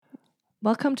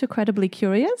Welcome to Credibly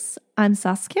Curious. I'm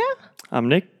Saskia. I'm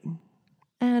Nick.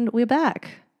 And we're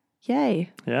back. Yay.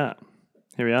 Yeah,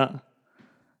 here we are.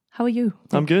 How are you?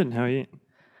 I'm good. How are you?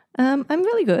 I'm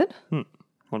really good.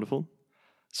 Wonderful.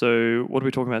 So what are we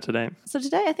talking about today? So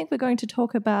today I think we're going to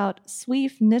talk about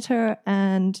sweave, knitr,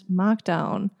 and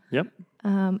markdown. Yep.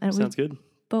 And Sounds good.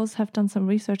 both have done some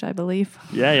research, I believe.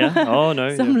 Yeah. Oh,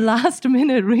 no. Some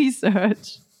last-minute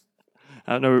research.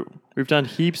 No, we've done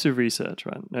heaps of research,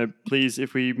 right? No, please,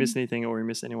 if we miss anything or we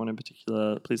miss anyone in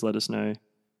particular, please let us know.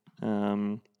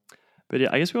 But yeah,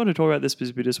 I guess we want to talk about this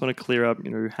because we just want to clear up,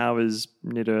 how is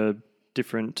knitr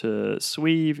different to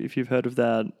sweave, if you've heard of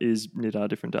that? Is knitr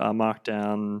different to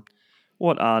rmarkdown?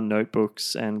 What are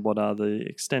notebooks and what are the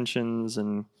extensions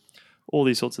and all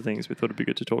these sorts of things we thought it'd be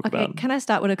good to talk about. Can I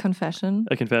start with a confession?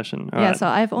 A confession. All yeah, right. so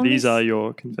I've only... These are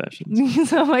your confessions.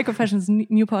 These are my confessions.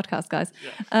 New podcast, guys.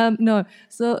 Yeah. No,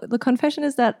 so the confession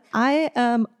is that I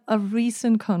am a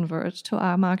recent convert to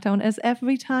rmarkdown, as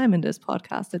every time in this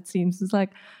podcast, it seems. It's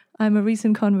like I'm a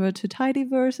recent convert to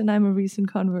Tidyverse and I'm a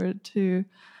recent convert to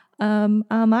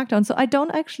rmarkdown. So I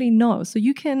don't actually know. So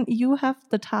you have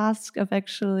the task of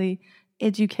actually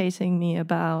educating me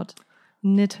about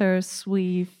knitr,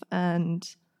 sweave,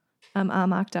 and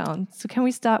rmarkdown. So can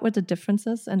we start with the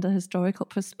differences and the historical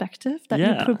perspective that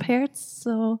you prepared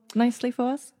so nicely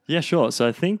for us? Yeah, sure. So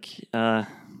I think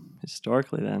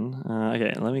historically then,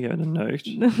 okay, let me give it a note.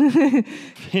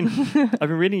 I've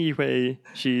been reading Yue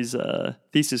Shi's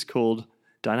thesis called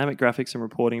Dynamic Graphics and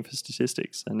Reporting for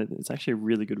Statistics, and it's actually a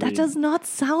really good read. That does not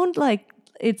sound like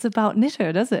it's about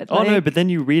knitr, does it? Oh, no, but then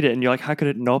you read it and you're like, how could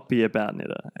it not be about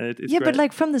knitr? It's great. But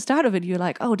like from the start of it, you're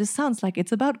like, oh, this sounds like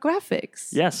it's about graphics.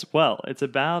 Yes, well, it's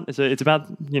about,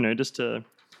 just to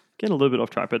get a little bit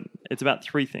off track, but it's about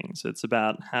three things. It's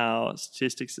about how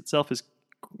statistics itself is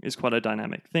quite a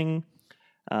dynamic thing,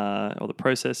 or the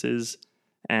process is.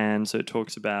 And so it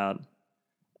talks about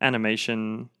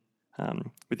animation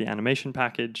with the animation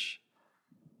package,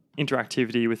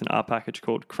 interactivity with an R package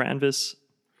called Canvas,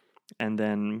 and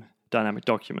then dynamic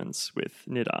documents with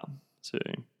knitr. So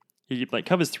he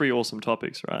covers three awesome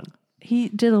topics, right? He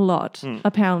did a lot,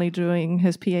 apparently, during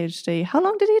his PhD. How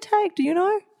long did he take? Do you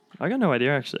know? I got no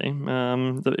idea, actually.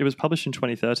 It was published in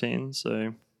 2013,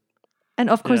 so... And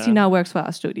of course, he now works for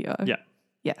our studio. Yeah.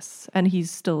 Yes, and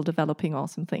he's still developing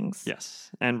awesome things.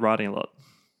 Yes, and writing a lot.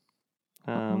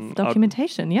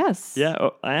 Documentation, yes. Yeah,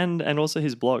 and also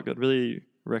his blog. I'd really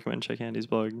recommend checking out his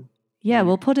blog. Yeah,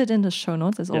 we'll put it in the show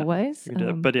notes as always.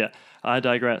 But yeah, I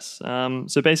digress.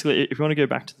 So basically, if you want to go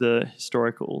back to the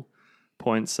historical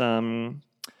points, so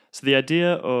the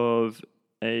idea of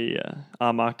a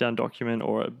rmarkdown document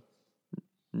or a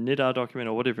knitr document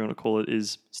or whatever you want to call it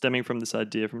is stemming from this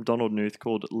idea from Donald Knuth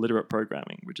called literate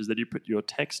programming, which is that you put your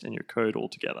text and your code all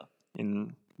together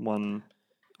in one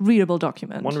readable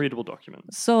document. One readable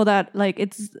document. So that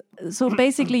so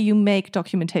basically you make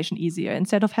documentation easier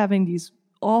instead of having these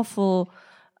awful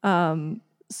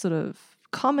sort of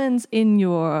comments in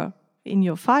your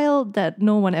file that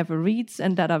no one ever reads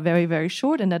and that are very, very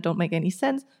short and that don't make any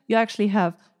sense. You actually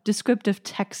have descriptive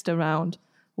text around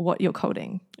what you're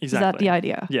coding. Exactly. Is that the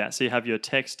idea? Yeah, so you have your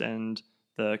text and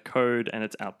the code and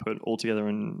its output all together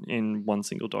in one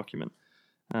single document.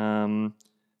 And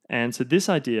so this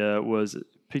idea was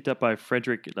picked up by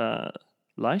Frederick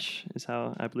Leich, is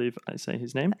how I believe I say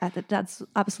his name. That's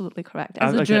absolutely correct.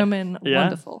 As a German,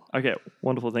 wonderful. Okay,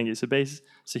 wonderful, thank you.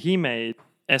 So he made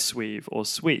sweave or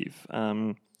sweave,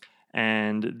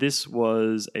 and this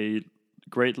was a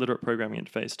great literate programming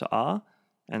interface to R,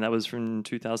 and that was from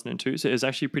 2002. So it was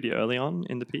actually pretty early on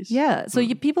in the piece. Yeah, so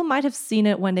people might have seen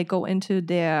it when they go into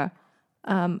their,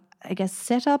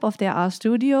 setup of their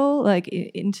RStudio, like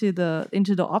into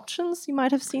the options. You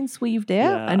might have seen sweave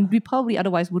there, and we probably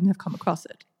otherwise wouldn't have come across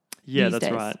it. Yeah, that's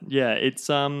right. Yeah, it's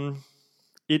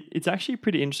actually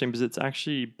pretty interesting because it's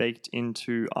actually baked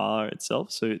into R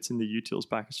itself. So it's in the utils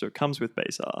package, so it comes with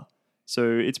base R. So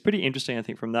it's pretty interesting, I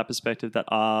think, from that perspective that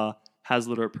R has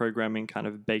literate programming kind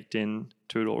of baked in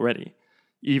to it already.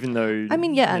 Even though...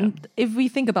 and if we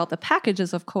think about the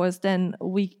packages, of course, then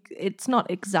it's not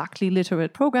exactly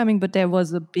literate programming, but there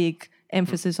was a big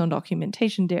emphasis on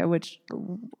documentation there, which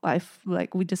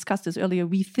we discussed this earlier,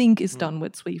 we think is done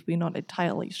with Sweave. We're not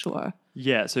entirely sure.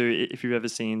 Yeah, so if you've ever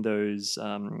seen those,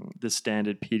 the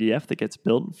standard PDF that gets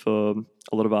built for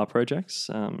a lot of our projects,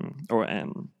 or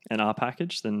an R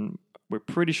package, then we're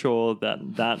pretty sure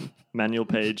that manual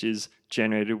page is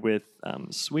generated with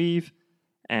Sweave,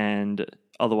 and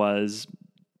otherwise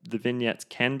the vignettes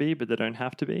can be, but they don't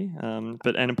have to be.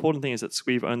 But an important thing is that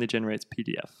Sweave only generates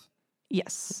PDF.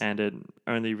 Yes. And it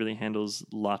only really handles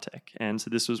LaTeX. And so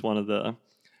this was one of the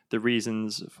the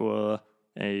reasons for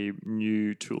a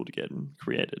new tool to get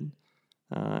created.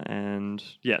 And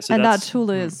that tool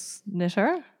is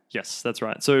knitr? Yes, that's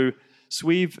right. So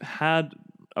Sweave had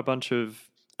a bunch of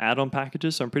add-on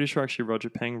packages. So I'm pretty sure actually Roger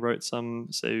Peng wrote some,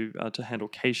 to handle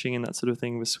caching and that sort of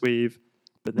thing with Sweave.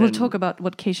 But then, we'll talk about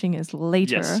what caching is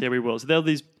later. Yes, yeah, we will. So there are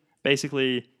these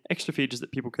basically extra features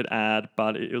that people could add,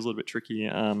 but it was a little bit tricky.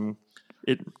 And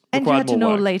you had to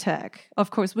know work. LaTeX,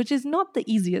 of course, which is not the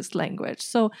easiest language.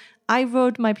 So I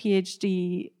wrote my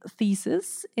PhD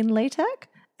thesis in LaTeX.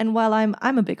 And while I'm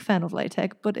a big fan of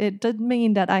LaTeX, but it did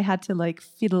mean that I had to like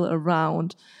fiddle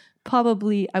around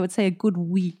probably, I would say, a good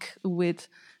week with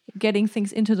getting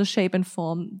things into the shape and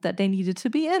form that they needed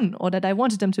to be in or that I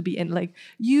wanted them to be in. Like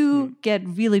you get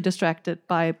really distracted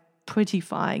by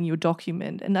prettifying your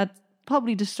document, and that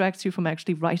probably distracts you from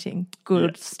actually writing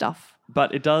good stuff.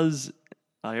 But it does,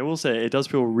 I will say, it does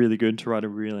feel really good to write a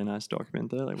really nice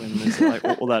document though. Like when there's like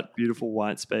all that beautiful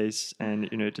white space and,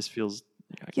 it just feels...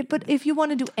 Yeah, but if you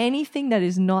want to do anything that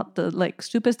is not the like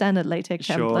super standard LaTeX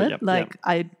template,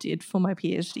 I did for my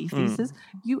PhD thesis,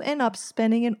 you end up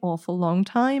spending an awful long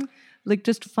time, like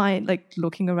just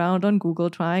looking around on Google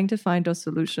trying to find those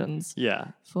solutions. Yeah.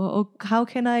 For how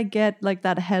can I get like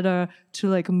that header to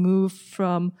like move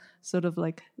from sort of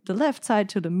like the left side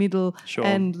to the middle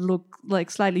and look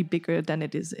like slightly bigger than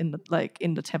it is in the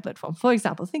template form. For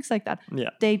example, things like that. Yeah.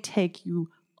 They take you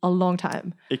a long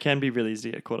time. It can be really easy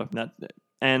to get caught up in that.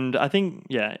 And I think,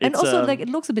 it's... And also, it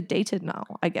looks a bit dated now,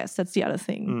 I guess. That's the other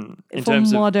thing. In For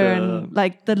terms modern,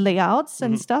 of the layouts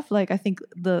and stuff, like, I think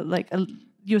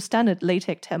your standard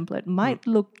LaTeX template might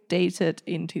look dated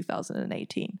in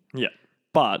 2018. Yeah.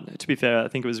 But, to be fair, I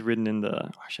think it was written in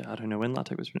the... Actually, I don't know when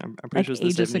LaTeX was written. I'm pretty sure it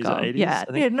was the 70s or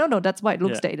 80s. Yeah, no, that's why it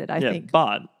looks dated, I think.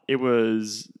 But it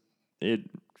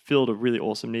filled a really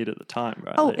awesome need at the time,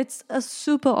 right? It's a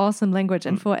super awesome language.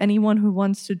 And for anyone who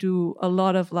wants to do a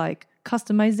lot of,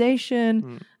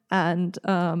 customization and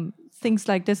things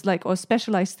like this, or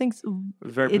specialized things.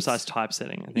 Very precise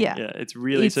typesetting, I think. Yeah, it's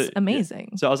really... It's amazing.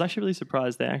 Yeah. So I was actually really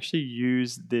surprised they actually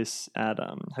use this at...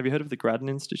 have you heard of the Gradden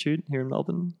Institute here in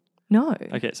Melbourne? No.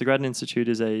 Okay, so Gradden Institute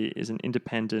is an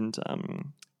independent...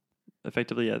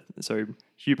 effectively, so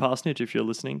Hugh Parsonage, if you're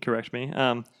listening, correct me.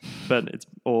 But it's...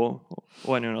 Or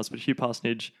anyone else, but Hugh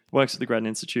Parsonage works at the Gradden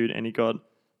Institute, and he got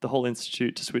the whole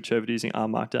institute to switch over to using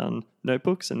rmarkdown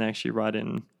notebooks, and they actually write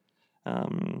in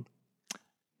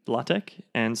LaTeX,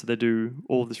 and so they do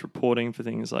all this reporting for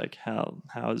things like how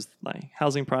is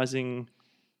housing pricing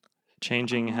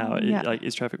changing,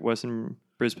 is traffic worse in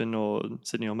Brisbane or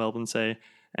Sydney or Melbourne, say,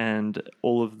 and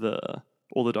all the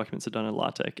documents are done in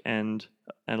LaTeX, and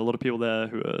a lot of people there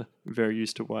who are very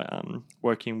used to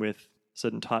working with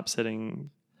certain typesetting.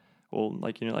 Or a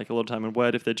lot of time in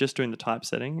Word, if they're just doing the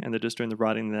typesetting and they're just doing the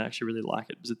writing, they actually really like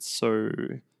it because it's so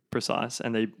precise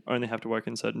and they only have to work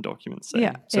in certain documents.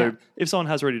 If someone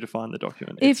has already defined the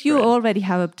document, if you already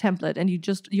have a template and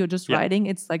you're just writing,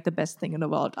 it's like the best thing in the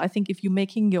world. I think if you're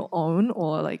making your own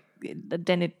or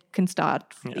then it can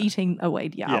start eating away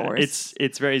the hours.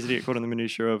 It's very easy to get caught in the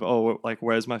minutiae of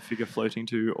where's my figure floating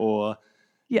to, or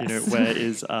where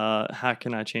is how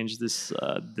can I change this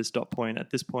dot point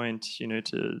at this point,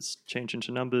 to change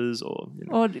into numbers, or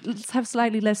let's have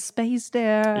slightly less space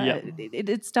there.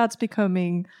 It starts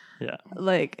becoming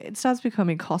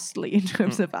costly in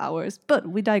terms of hours. But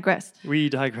we digress. We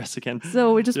digress again.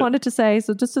 So we just wanted to say,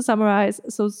 so just to summarize,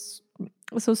 so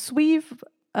Sweave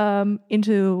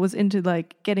was into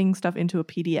getting stuff into a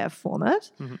PDF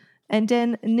format, and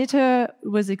then knitr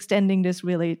was extending this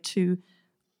really to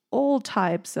all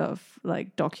types of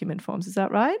document forms. Is that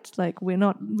right? We're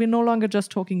no longer just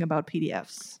talking about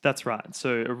PDFs. That's right.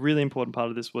 So a really important part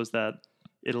of this was that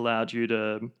it allowed you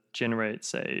to generate,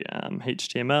 say,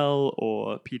 HTML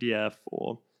or PDF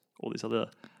or all these other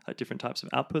different types of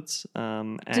outputs.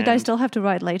 Did I still have to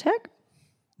write LaTeX?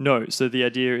 No. So the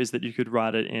idea is that you could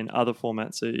write it in other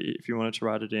formats. So if you wanted to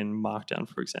write it in Markdown,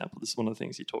 for example, this is one of the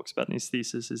things he talks about in his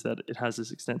thesis, is that it has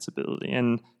this extensibility.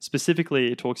 And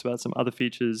specifically, it talks about some other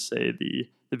features, say the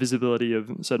visibility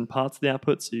of certain parts of the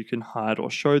output. So you can hide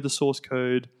or show the source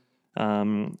code,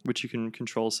 which you can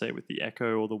control, say, with the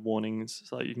echo or the warnings.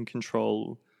 So you can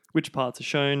control which parts are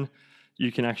shown.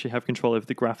 You can actually have control over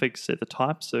the graphics, say the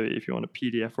type. So if you want a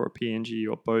PDF or a PNG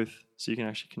or both, so you can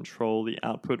actually control the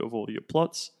output of all your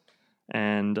plots.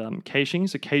 And caching.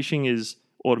 So caching is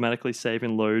automatically save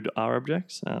and load R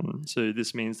objects. So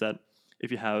this means that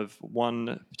if you have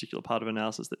one particular part of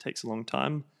analysis that takes a long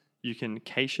time, you can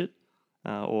cache it.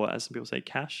 Or as some people say,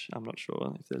 cache. I'm not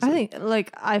sure if there's... I think,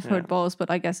 I've heard both,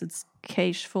 but I guess it's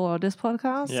cache for this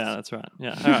podcast. Yeah, that's right.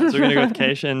 Yeah. All right, so we're going to go with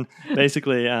cache. And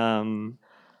basically...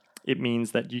 it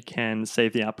means that you can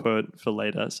save the output for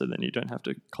later, so then you don't have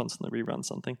to constantly rerun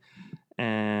something.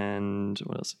 And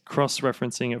what else?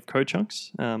 Cross-referencing of code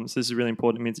chunks. So this is really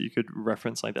important. It means that you could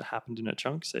reference like that happened in a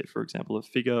chunk, say, for example, a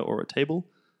figure or a table.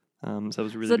 So that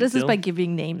was a really So big this is deal. by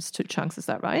giving names to chunks, is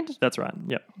that right? That's right.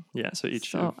 Yep. Yeah. So each.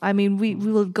 So, I mean, we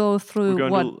will go through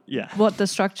what the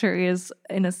structure is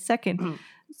in a second.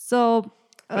 So...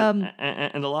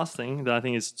 and the last thing that I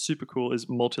think is super cool is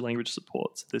multi-language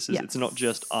support. It's not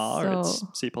just R, it's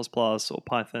C++ or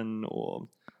Python or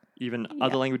even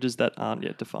other languages that aren't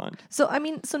yet defined. So, I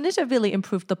mean, so knitr really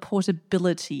improved the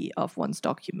portability of one's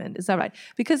document. Is that right?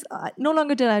 Because no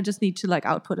longer did I just need to like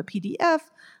output a PDF,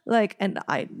 and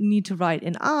I need to write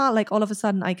in R. Like all of a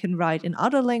sudden I can write in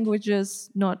other languages,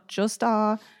 not just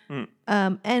R.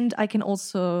 And I can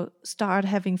also start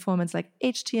having formats like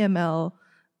HTML,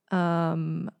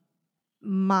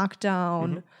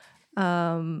 Markdown,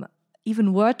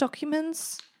 even Word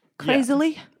documents,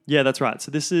 crazily. Yeah, that's right.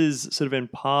 So this is sort of in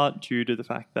part due to the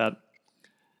fact that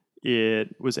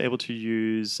it was able to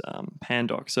use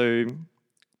Pandoc. So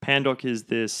Pandoc is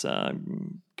this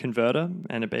converter,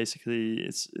 and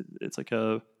it's like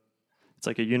a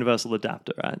universal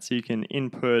adapter, right? So you can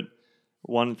input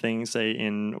one thing, say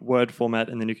in Word format,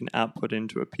 and then you can output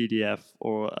into a PDF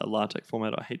or a LaTeX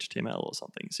format or HTML or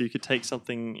something. So you could take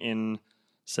something in,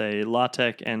 say,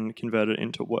 LaTeX and convert it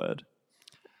into Word,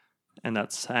 and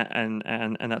that's how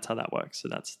that works. So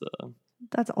that's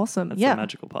awesome. That's the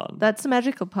magical part. That's the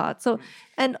magical part. So,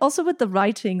 and also with the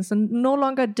writing, so no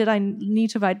longer did I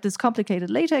need to write this complicated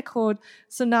LaTeX code.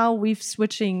 So now we're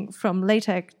switching from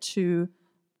LaTeX to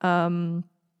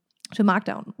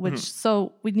Markdown,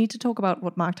 so we need to talk about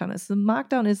what Markdown is. So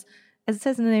Markdown is, as it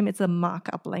says in the name, it's a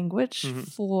markup language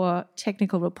for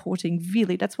technical reporting.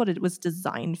 Really, that's what it was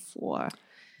designed for.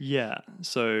 Yeah.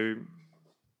 So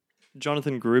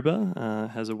Jonathan Gruber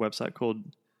has a website called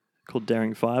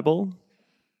Daring Fireball,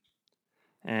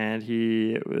 and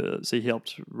he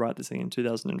helped write this thing in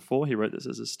 2004. He wrote this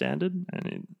as a standard,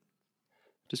 and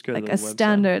just go like to the a website.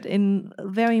 Standard in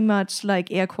very much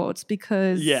like air quotes,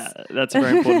 because that's a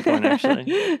very important point,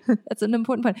 actually. That's an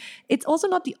important point. It's also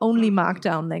not the only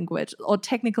Markdown language or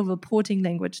technical reporting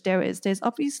language there's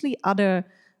obviously other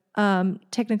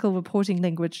technical reporting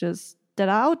languages that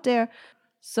are out there.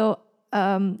 So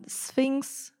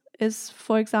Sphinx is,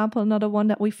 for example, another one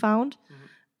that we found.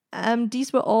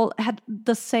 These were all had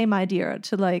the same idea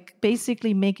to like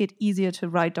basically make it easier to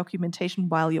write documentation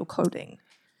while you're coding.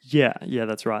 Yeah,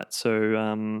 that's right.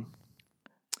 So,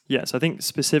 so I think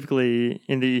specifically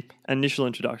in the initial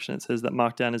introduction, it says that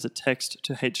Markdown is a text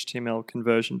to HTML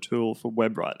conversion tool for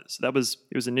web writers. So it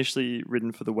was initially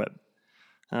written for the web.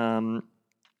 And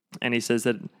he says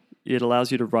that it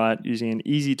allows you to write using an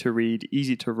easy to read,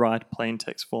 easy to write plain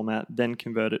text format, then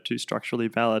convert it to structurally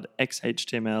valid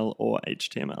XHTML or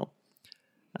HTML.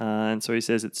 And so he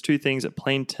says it's two things: a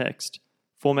plain text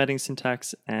formatting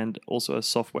syntax and also a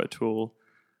software tool,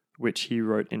 which he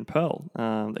wrote in Perl,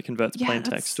 that converts plain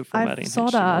text to formatting. I saw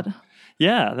HTML. that.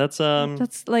 Yeah, that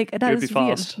it would be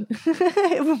fast.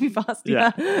 It would be fast.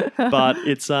 Yeah. But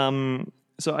it's so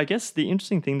I guess the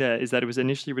interesting thing there is that it was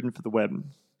initially written for the web,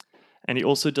 and he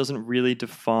also doesn't really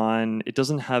define. It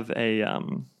doesn't have a.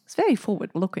 It's very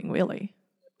forward-looking, really.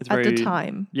 It's at the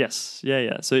time. Yes.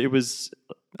 Yeah. So it was.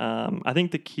 I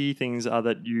think the key things are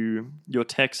that your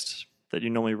text that you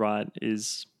normally write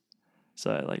is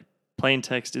so like. Plain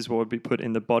text is what would be put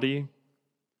in the body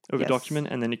of a document,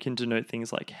 and then you can denote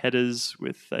things like headers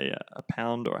with a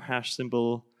pound or a hash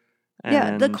symbol.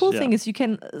 And, the cool thing is you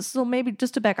can, so maybe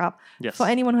just to back up, for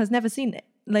anyone who has never seen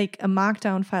like a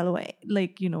Markdown file or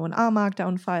like, an R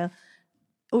Markdown file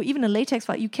or even a LaTeX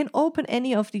file, you can open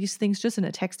any of these things just in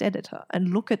a text editor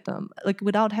and look at them like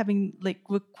without having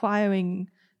requiring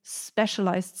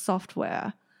specialized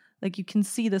software. Like you can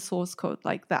see the source code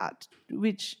like that,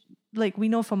 which like we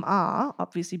know from R,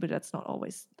 obviously, but that's not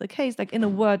always the case. Like in a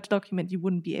Word document, you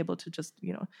wouldn't be able to just,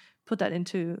 put that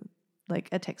into like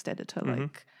a text editor,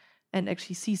 and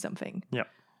actually see something. Yeah.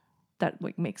 That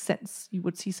makes sense. You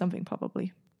would see something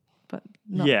probably, but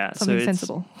not something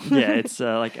sensible. It's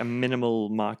like a minimal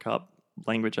markup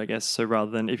language, I guess. So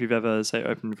rather than if you've ever, say,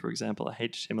 opened, for example, a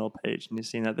HTML page and you've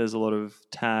seen that there's a lot of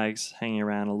tags hanging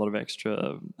around, a lot of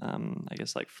extra, I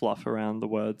guess, like fluff around the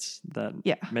words that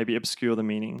maybe obscure the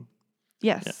meaning.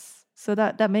 Yes. Yeah. So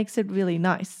that makes it really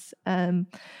nice.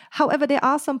 However, there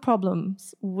are some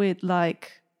problems with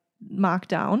like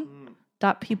Markdown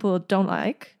that people don't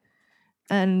like.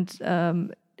 And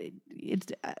it's,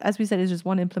 as we said, it's just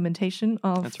one implementation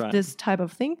of this type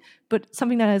of thing, but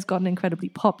something that has gotten incredibly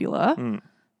popular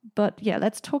But yeah,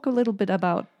 let's talk a little bit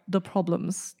about the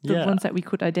problems, the ones that we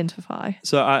could identify.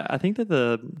 So I think that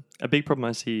a big problem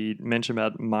I see mentioned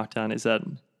about Markdown is that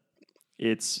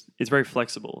it's very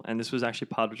flexible, and this was actually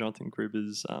part of Jonathan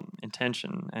Gruber's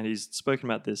intention, and he's spoken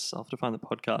about this. I'll have to find the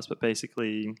podcast, but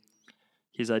basically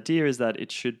his idea is that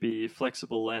it should be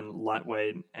flexible and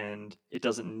lightweight, and it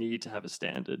doesn't need to have a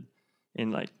standard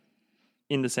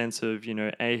in the sense of,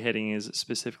 a heading is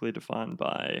specifically defined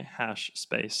by hash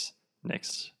space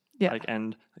next. Yeah.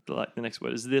 And the next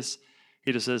word is this.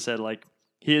 He just said,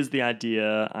 here's the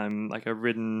idea. I've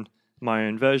written my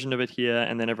own version of it here,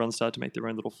 and then everyone started to make their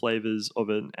own little flavors of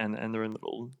it and their own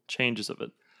little changes of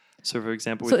it. So, for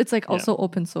example... So it's also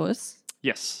open source?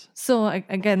 Yes. So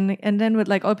again, and then with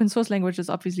open source languages,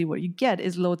 obviously what you get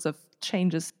is loads of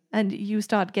changes, and you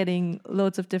start getting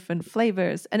loads of different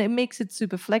flavors, and it makes it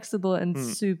super flexible and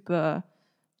super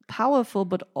powerful,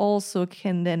 but also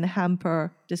can then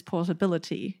hamper this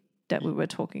portability that we were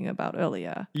talking about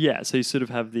earlier. Yeah, so you sort of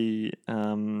have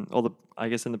I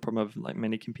guess in the problem of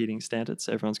many competing standards,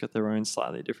 everyone's got their own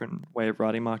slightly different way of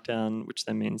writing Markdown, which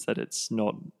then means that it's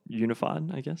not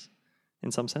unified, I guess, in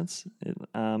some sense.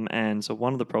 And so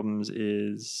one of the problems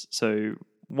is, so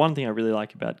one thing I really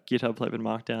like about GitHub flavored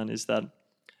Markdown is that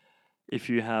if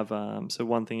you have, so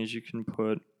one thing is you can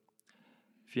put,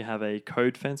 if you have a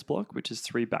code fence block, which is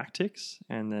 3 backticks,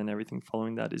 and then everything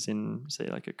following that is in, say,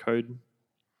 a code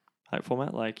type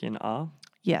format, like in R.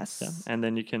 Yes. Yeah. And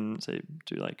then you can, say,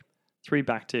 do 3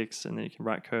 backticks, and then you can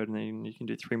write code, and then you can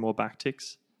do 3 more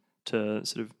backticks to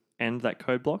sort of end that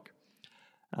code block.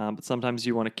 But sometimes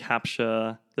you want to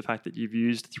capture the fact that you've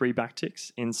used 3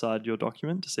 backticks inside your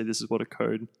document to say this is what a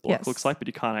code block looks like, but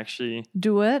you can't actually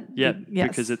do it. Yeah,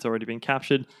 because it's already been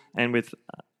captured. And with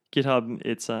GitHub,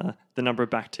 it's the number of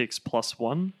backticks plus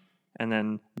 1, and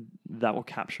then that will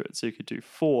capture it. So you could do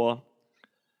 4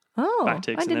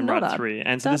 backticks and then write 3.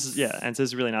 And so this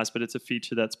is really nice, but it's a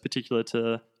feature that's particular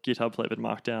to GitHub flavored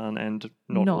Markdown and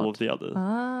not all of the other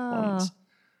ones,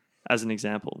 as an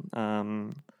example.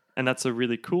 And that's a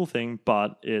really cool thing,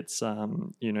 but it's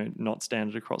not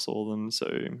standard across all of them, so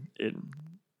it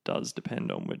does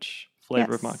depend on which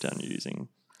flavor of Markdown you're using.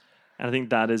 And I think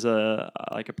that is a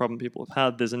problem people have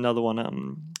had. There's another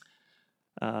one.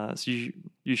 So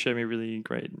you showed me a really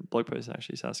great blog post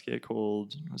actually, Saskia,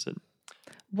 called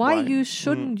Why You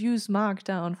Shouldn't Use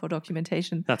Markdown for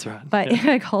Documentation. That's right. By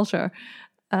Eric Holter,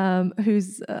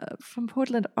 who's from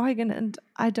Portland, Oregon, and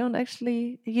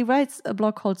he writes a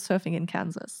blog called Surfing in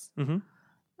Kansas.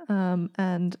 Mm-hmm.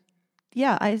 And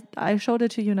yeah, I showed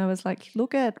it to you, and I was like,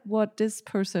 look at what this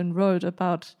person wrote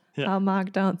about how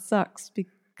Markdown sucks,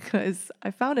 because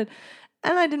I found it.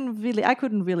 And I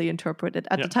couldn't really interpret it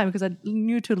at the time because I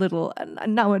knew too little,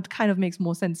 and now it kind of makes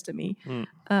more sense to me.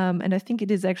 And I think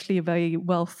it is actually a very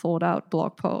well thought out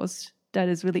blog post that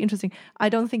is really interesting. I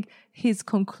don't think his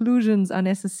conclusions are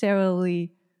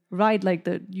necessarily right,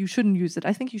 you shouldn't use it.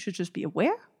 I think you should just be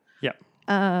aware. Yeah.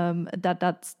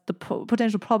 That's the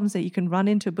potential problems that you can run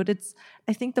into. But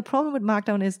I think the problem with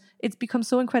Markdown is it's become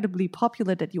so incredibly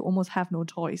popular that you almost have no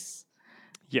choice.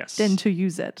 Yes. Than to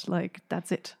use it.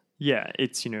 That's it. Yeah,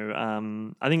 it's,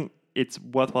 I think it's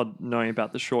worthwhile knowing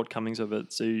about the shortcomings of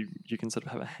it, so you can sort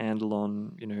of have a handle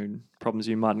on, problems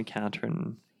you might encounter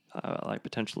and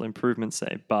potential improvements,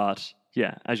 say. But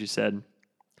yeah, as you said,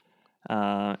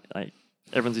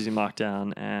 everyone's using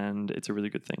Markdown, and it's a really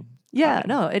good thing. Yeah,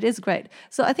 no, it is great.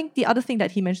 So I think the other thing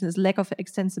that he mentioned is lack of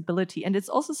extensibility, and it's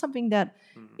also something that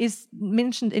is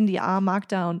mentioned in the R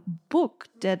Markdown book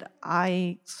that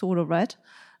I sort of read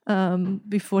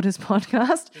before this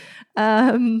podcast.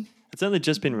 It's only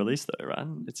just been released though, right?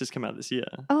 It's just come out this year.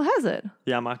 Oh, has it?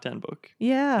 The R Markdown book.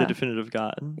 Yeah. The definitive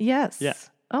guide. Yes. Yeah.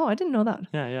 Oh, I didn't know that.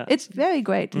 Yeah. It's very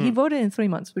great. He wrote it in 3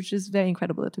 months, which is very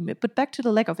incredible to me. But back to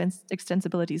the lack of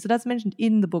extensibility. So that's mentioned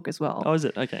in the book as well. Oh, is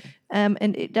it? Okay.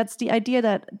 And that's the idea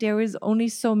that there is only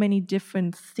so many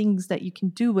different things that you can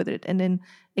do with it. And then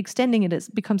extending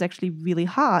it becomes actually really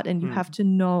hard. And you have to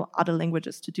know other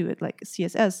languages to do it, like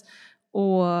CSS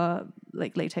or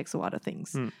like LaTeX or other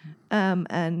things.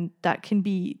 And that can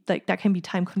be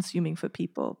time consuming for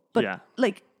people. But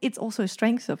it's also a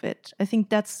strength of it. I think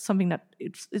that's something that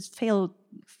it's failed,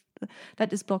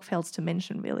 that this blog fails to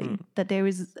mention, really. That there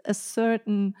is a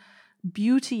certain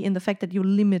beauty in the fact that you're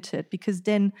limited, because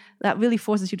then that really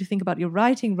forces you to think about your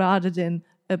writing rather than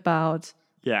about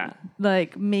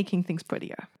making things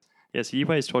prettier. Yeah, so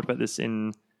Yiwei's talked about this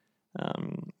in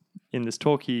this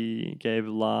talk he gave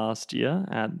last year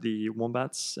at the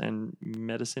Wombats and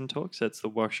Medicine talk. So it's the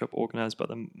workshop organized by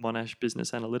the Monash Business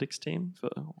Analytics team.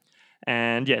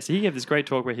 And so he gave this great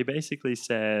talk where he basically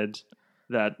said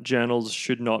that journals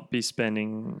should not be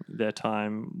spending their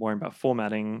time worrying about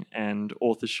formatting, and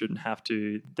authors shouldn't have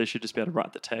to. They should just be able to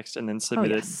write the text and then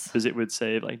submit it, because it would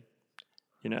save like,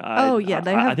 there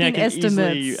have been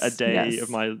easily estimates. a day of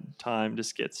my time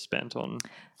just gets spent on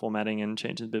formatting and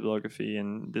changing the bibliography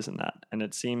and this and that. And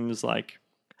it seems like,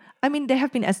 I mean, there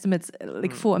have been estimates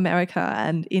like for America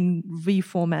and in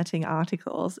reformatting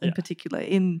articles in particular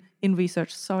in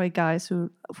research. Sorry, guys,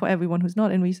 for everyone who's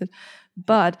not in research,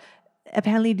 but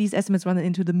apparently these estimates run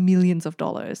into the millions of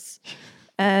dollars,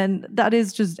 and that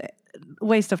is just a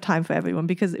waste of time for everyone,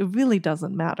 because it really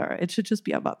doesn't matter. It should just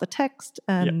be about the text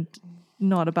and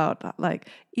not about like,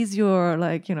 is your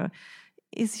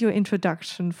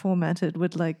introduction formatted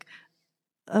with like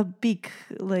a big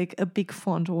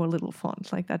font or a little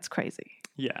font. Like, that's crazy.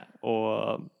 Yeah.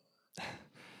 Or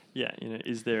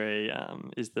is there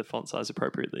is the font size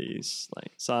appropriately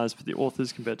like sized for the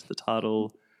authors compared to the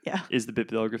title? Yeah. Is the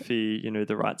bibliography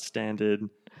the right standard?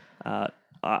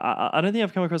 I don't think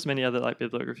I've come across many other like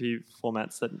bibliography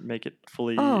formats that make it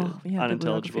fully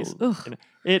unintelligible.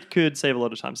 It could save a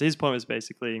lot of time. So his point was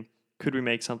basically, could we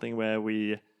make something where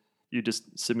you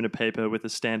just submit a paper with a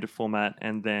standard format,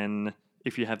 and then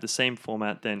if you have the same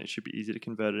format, then it should be easy to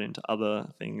convert it into other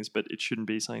things, but it shouldn't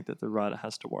be something that the writer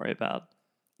has to worry about.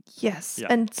 Yes. Yeah.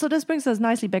 And so this brings us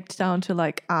nicely back down to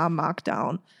like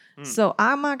rmarkdown. So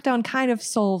rmarkdown kind of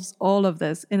solves all of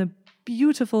this in a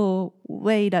beautiful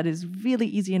way that is really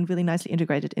easy and really nicely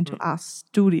integrated into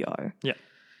RStudio. Yeah.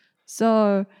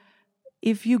 So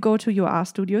if you go to your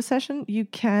RStudio session, you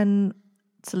can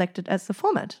select it as the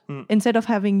format. Instead of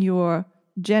having your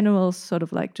general sort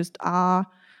of like just R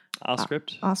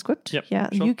script. Yep, yeah,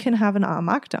 sure. You can have an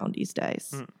rmarkdown these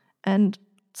days. And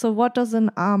so what does an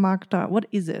rmarkdown, what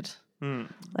is it?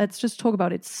 Let's just talk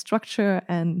about its structure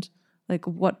and like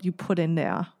what you put in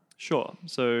there. Sure.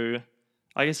 So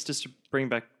I guess just to bring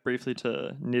back briefly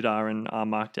to knitr and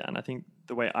rmarkdown, I think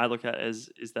the way I look at it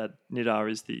is that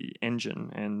knitr is the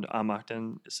engine and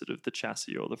rmarkdown is sort of the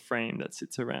chassis or the frame that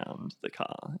sits around the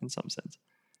car in some sense.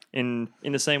 In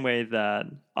the same way that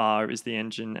R is the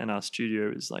engine and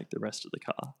RStudio is like the rest of the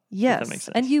car. Yes, if that makes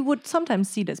sense. And you would sometimes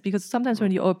see this because sometimes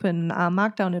when you open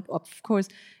Markdown, it of course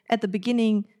at the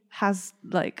beginning has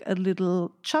like a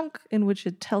little chunk in which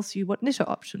it tells you what knitr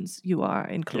options you are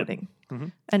including.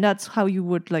 And that's how you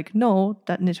would like know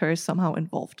that knitr is somehow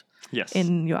involved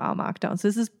in your rmarkdown. So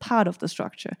this is part of the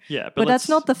structure. Yeah, but that's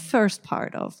not the first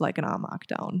part of like an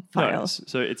rmarkdown file. No,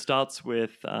 so it starts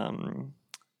with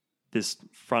this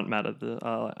front mat at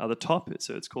the top.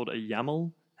 So it's called a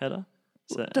YAML header.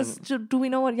 So, do we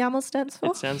know what YAML stands for?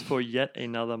 It stands for yet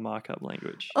another markup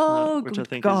language. Which I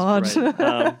think God. is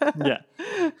great.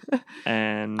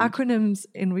 And acronyms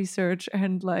in research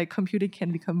and like computing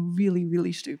can become really,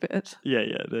 really stupid.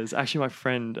 Yeah. There's actually my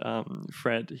friend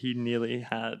Fred. He nearly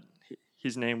had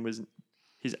his name was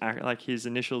his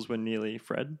initials were nearly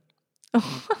Fred.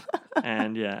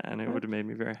 and it would have made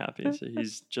me very happy. So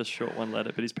he's just short one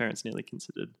letter, but his parents nearly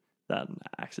considered that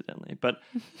accidentally. But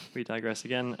we digress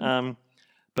again.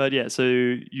 So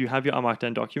you have your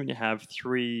rmarkdown document. You have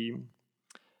 3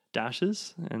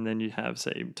 dashes, and then you have,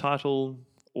 say, title,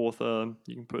 author.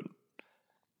 You can put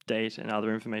date and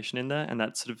other information in there, and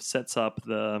that sort of sets up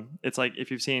it's like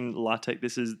if you've seen LaTeX,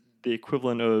 this is the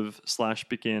equivalent of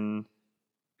 /begin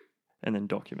and then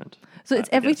document. So it's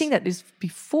everything that is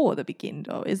before the begin,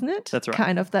 though, isn't it? That's right.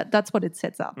 Kind of that's what it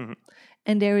sets up.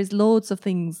 And there is loads of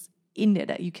things in there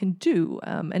that you can do.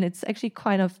 And it's actually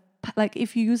kind of like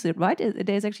if you use it, right?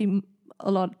 There's actually a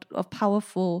lot of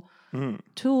powerful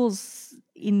tools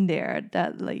in there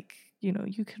that like,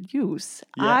 you could use.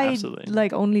 I absolutely.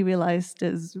 like only realized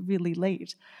this really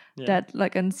late that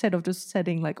like instead of just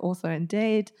setting like author and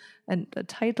date and a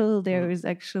title, there is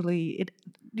actually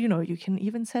you can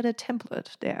even set a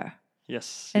template there.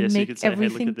 Yes. And make you could say,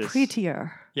 everything hey, look at this.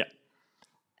 prettier. Yeah.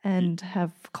 And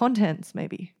have contents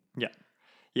maybe. Yeah.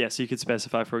 Yeah, so you could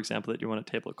specify, for example, that you want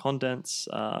a table of contents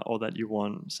or that you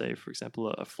want, say, for example,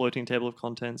 a floating table of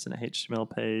contents in a HTML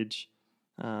page.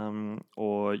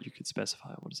 Or you could specify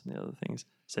what are some of the other things.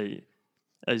 Say,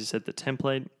 as you said, the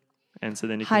template. And so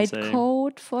then you can say... hide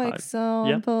code, for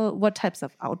example. What types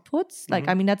of outputs? Like,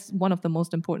 I mean, that's one of the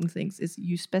most important things is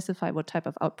you specify what type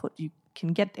of output you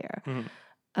can get there.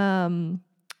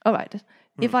 All right.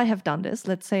 If I have done this,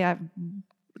 let's say I've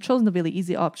chosen the really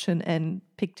easy option and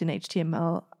picked an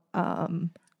HTML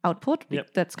output.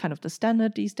 That's kind of the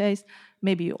standard these days.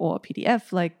 Maybe or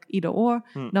PDF, like either or,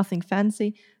 nothing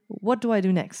fancy. What do I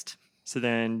do next? So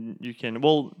then you can,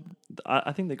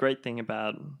 I think the great thing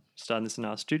about starting this in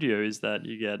RStudio is that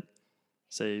you get,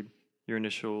 say, your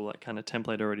initial like kind of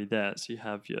template already there. So you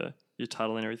have your your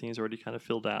title and everything is already kind of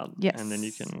filled out. Yes. And then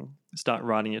you can start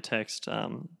writing your text.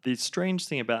 The strange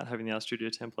thing about having the RStudio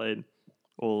template,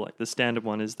 or like the standard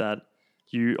one, is that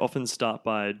you often start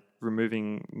by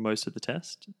removing most of the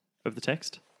text. But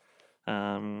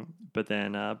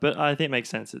I think it makes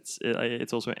sense.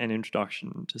 It's also an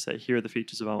introduction to say, here are the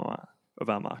features of our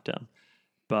Markdown.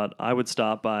 But I would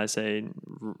start by, say,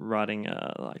 writing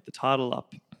like the title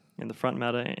up in the front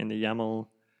matter in the YAML,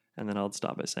 and then I'll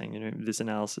start by saying, this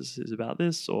analysis is about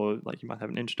this, or like you might have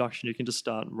an introduction. You can just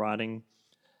start writing,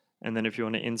 and then if you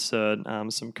want to insert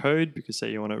some code, because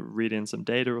say you want to read in some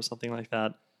data or something like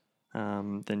that,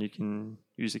 then you can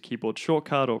use a keyboard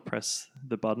shortcut or press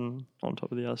the button on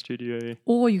top of the RStudio.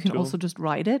 Or you can tool. also just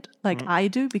write it like I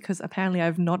do, because apparently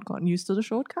I've not gotten used to the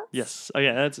shortcuts. Yes. Oh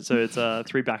yeah. So it's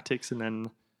 3 backticks and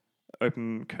then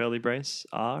open curly brace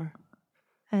R.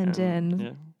 And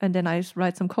then I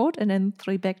write some code and then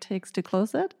 3 backticks to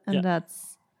close it, and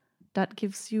that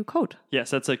gives you code. Yes,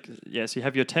 that's like so you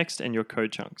have your text and your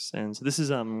code chunks, and so this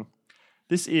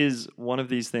is one of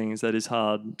these things that is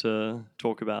hard to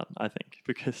talk about, I think,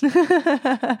 because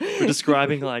we're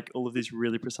describing like all of these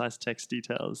really precise text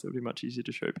details that would be much easier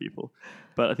to show people.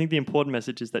 But I think the important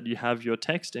message is that you have your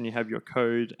text and you have your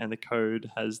code, and the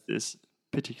code has this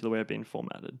particular way of being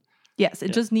formatted. Yes,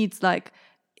 it just needs like,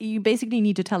 you basically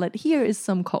need to tell it, here is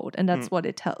some code, and that's what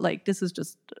it tells. Like, this is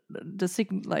just the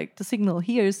signal,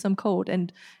 here is some code,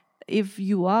 and if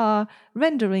you are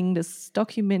rendering this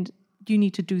document, you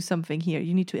need to do something here.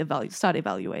 You need to start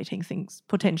evaluating things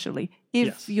potentially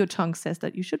if your chunk says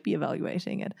that you should be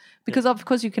evaluating it. Because of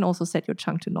course you can also set your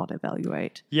chunk to not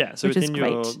evaluate. Yeah, so within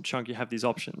your chunk you have these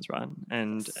options, right?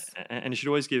 And you should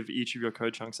always give each of your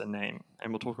code chunks a name.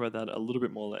 And we'll talk about that a little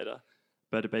bit more later.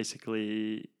 But it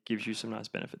basically gives you some nice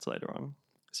benefits later on.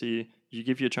 So you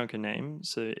give your chunk a name,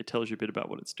 so it tells you a bit about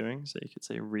what it's doing. So you could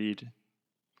say read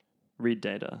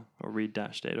data, or read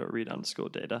dash data, or read underscore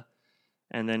data.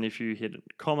 And then if you hit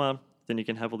comma, then you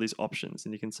can have all these options,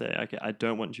 and you can say, okay, I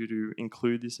don't want you to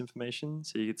include this information.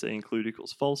 So you could say include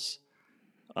equals false,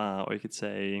 or you could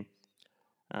say,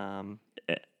 and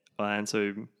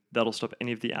so that'll stop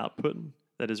any of the output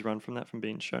that is run from that from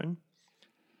being shown.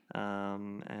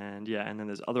 And then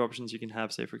there's other options you can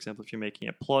have. Say, for example, if you're making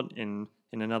a plot in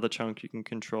another chunk, you can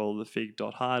control the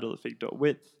fig.height or the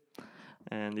fig.width.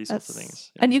 And these sorts of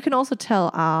things. Yeah. And you can also tell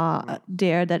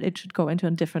there that it should go into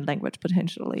a different language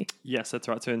potentially. Yes, that's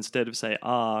right. So instead of say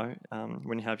R,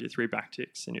 when you have your 3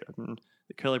 backticks and you open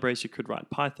the curly brace, you could write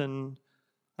Python.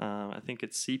 I think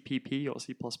it's CPP or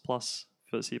C++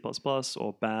 for C++,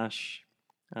 or Bash,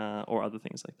 or other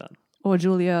things like that. Or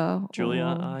Julia.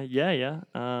 Yeah.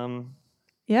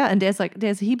 And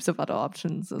there's heaps of other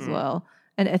options as well.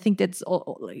 And I think that's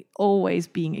always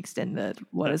being extended,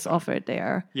 what is offered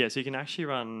there. Yeah, so you can actually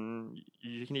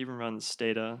you can even run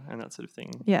Stata and that sort of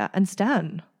thing. Yeah, and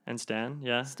Stan.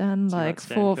 Yeah. Stan, like,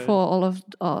 for all of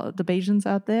the Bayesians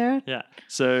out there. Yeah,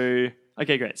 so,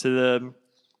 okay, great. So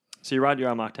you write your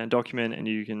Markdown document, and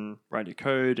you can write your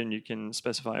code, and you can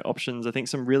specify options. I think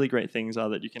some really great things are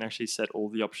that you can actually set all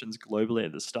the options globally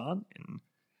at the start.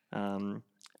 In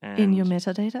your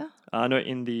metadata? No,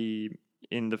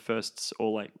 in the first,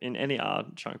 or like in any R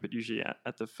chunk, but usually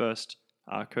at the first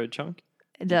R code chunk.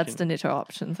 That's the knitr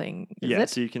option thing, is it?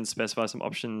 So you can specify some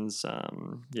options,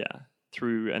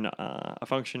 through a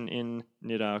function in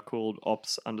knitr called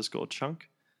ops_chunk,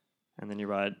 and then you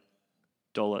write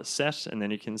 $set, and then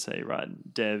you can say,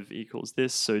 dev equals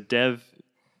this. So dev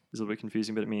is a little bit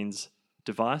confusing, but it means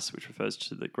device, which refers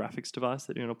to the graphics device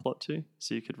that you want to plot to.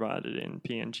 So you could write it in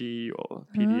PNG or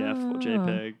PDF or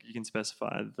JPEG. You can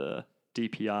specify the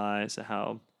DPI, so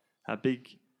how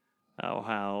big or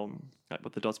how, like,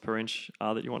 what the dots per inch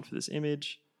are that you want for this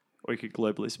image, or you could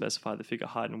globally specify the figure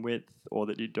height and width, or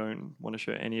that you don't want to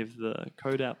show any of the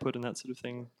code output and that sort of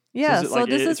thing. Yeah, so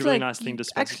this is a really nice thing to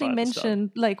specify. Actually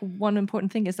mentioned, like, one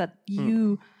important thing is that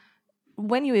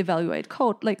when you evaluate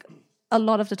code, like, a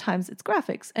lot of the times it's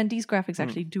graphics, and these graphics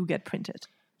actually do get printed.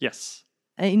 Yes.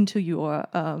 Into your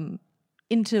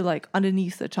into like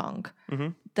underneath the chunk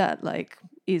that like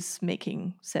is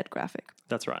making said graphic.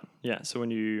 That's right. Yeah. So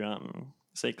when you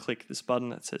say click this button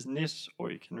that says knit, or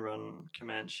you can run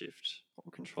Command Shift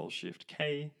or Control Shift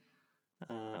K,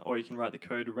 or you can write the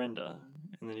code render,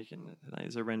 and then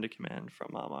there's a render command from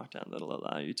rmarkdown that'll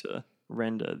allow you to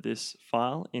render this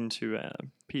file into a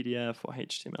PDF or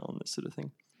HTML and this sort of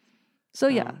thing. So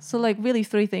so like really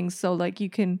 3 things. So like you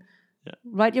can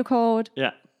write your code,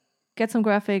 get some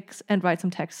graphics, and write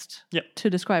some text to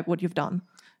describe what you've done.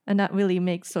 And that really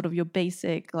makes sort of your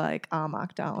basic like R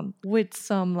Markdown with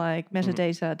some like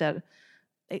metadata that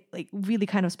it like really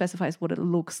kind of specifies what it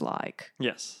looks like.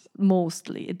 Yes.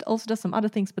 Mostly. It also does some other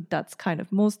things, but that's kind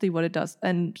of mostly what it does,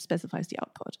 and specifies the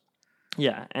output.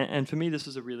 Yeah, and for me, this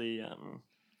was a really,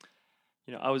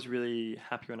 I was really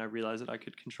happy when I realized that I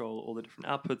could control all the different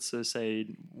outputs. So say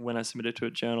when I submitted to a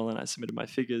journal and I submitted my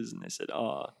figures and they said,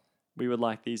 we would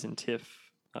like these in TIFF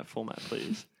format,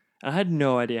 please. And I had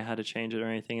no idea how to change it or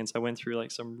anything. And so I went through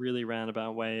like some really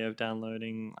roundabout way of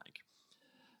downloading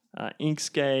like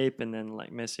Inkscape and then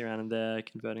like messing around in there,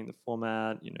 converting the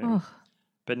format,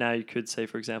 But now you could say,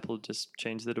 for example, just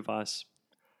change the device.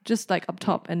 Just like up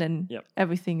top, and then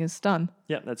everything is done.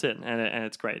 Yeah, that's it. And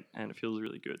it's great. And it feels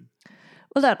really good.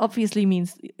 Well, that obviously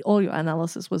means all your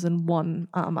analysis was in one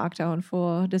Markdown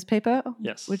for this paper.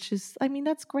 Yes. Which is, I mean,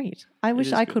 that's great. I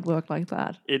wish I could work like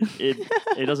that.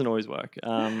 It doesn't always work.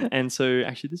 And so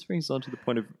actually this brings us on to the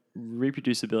point of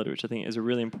reproducibility, which I think is a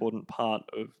really important part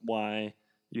of why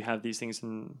you have these things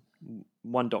in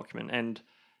one document. And,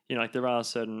 like there are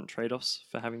certain trade-offs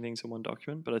for having things in one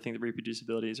document, but I think the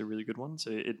reproducibility is a really good one.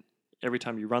 So every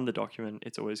time you run the document,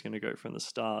 it's always going to go from the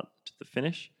start to the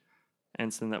finish.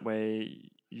 And so in that way,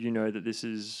 that this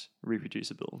is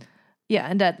reproducible. Yeah,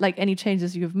 and that like any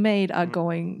changes you've made are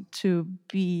going to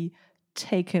be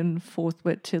taken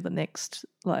forthwith to the next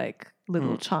like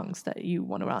little chunks that you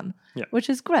want to run, which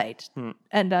is great.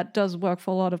 And that does work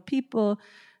for a lot of people,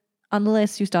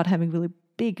 unless you start having really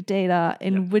big data,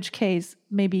 in which case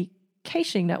maybe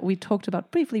caching that we talked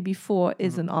about briefly before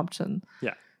is an option.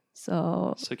 Yeah.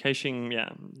 So caching,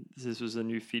 this was a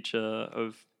new feature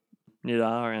of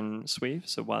knitr and sweave.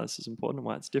 So why this is important and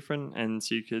why it's different. And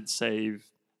so you could save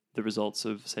the results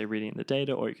of, say, reading the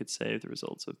data, or you could save the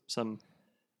results of some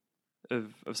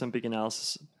big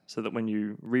analysis, so that when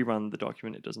you rerun the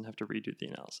document, it doesn't have to redo the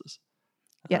analysis.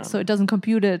 Yeah, so it doesn't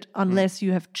compute it unless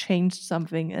you have changed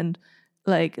something, and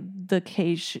like the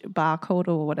cache barcode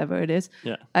or whatever it is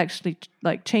actually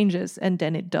like changes, and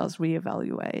then it does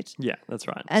reevaluate. Yeah, that's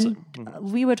right. And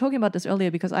we were talking about this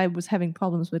earlier because I was having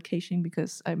problems with caching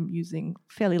because I'm using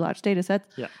fairly large data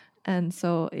sets. Yeah. And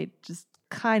so it just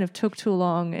kind of took too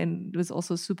long and was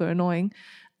also super annoying.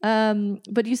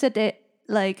 But you said that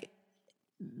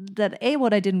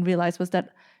what I didn't realize was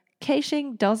that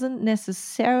caching doesn't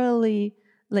necessarily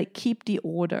like keep the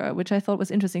order, which I thought was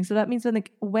interesting. So that means that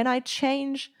like, when I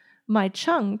change my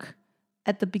chunk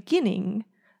at the beginning,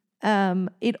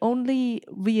 it only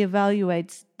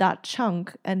reevaluates that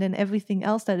chunk, and then everything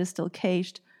else that is still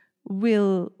cached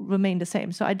will remain the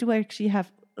same. So I do actually have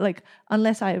like,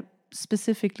 unless I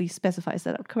specifically specify, is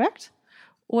that correct?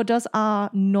 Or does R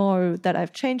know that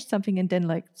I've changed something and then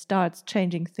like starts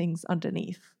changing things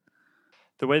underneath?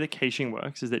 The way that caching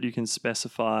works is that you can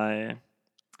specify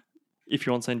if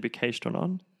you want something to be cached or not,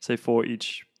 say for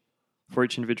each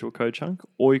individual code chunk,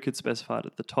 or you could specify it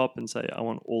at the top and say, I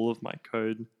want all of my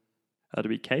code to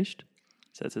be cached.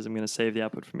 So it says I'm going to save the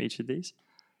output from each of these.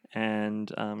 And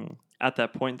at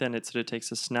that point, then it sort of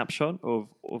takes a snapshot of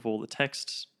all the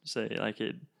text. So like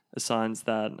it assigns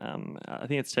that, I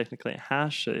think it's technically a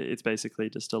hash. It's basically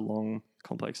just a long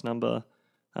complex number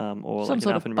or some like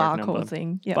sort an of alphanumeric barcode number.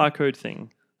 thing. Yeah. Barcode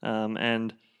thing.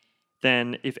 And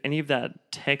then if any of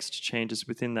that text changes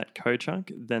within that code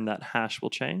chunk, then that hash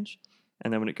will change.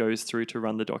 And then when it goes through to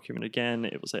run the document again,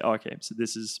 it will say, okay, so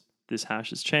this hash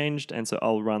has changed, and so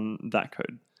I'll run that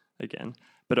code again.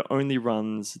 But it only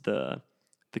runs the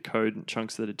code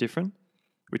chunks that are different,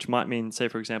 which might mean, say,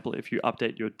 for example, if you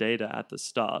update your data at the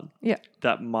start,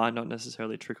 that might not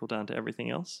necessarily trickle down to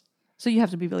everything else. So you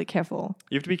have to be really careful.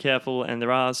 You have to be careful, and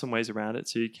there are some ways around it.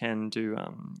 So you can do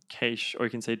cache, or you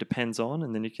can say depends on,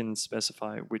 and then you can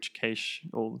specify which cache,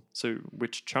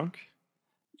 which chunk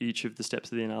each of the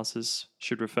steps of the analysis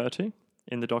should refer to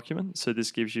in the document. So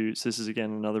this is again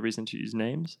another reason to use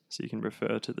names. So you can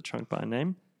refer to the chunk by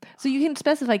name. So you can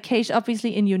specify cache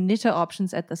obviously in your knitr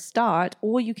options at the start,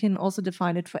 or you can also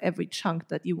define it for every chunk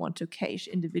that you want to cache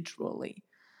individually.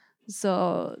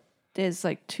 So there's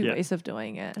like two ways of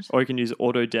doing it. Or you can use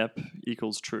autodep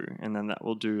equals true, and then that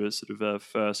will do a sort of a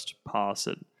first pass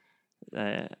at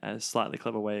a slightly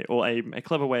clever way, or a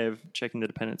clever way of checking the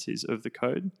dependencies of the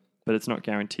code, but it's not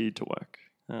guaranteed to work.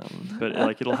 But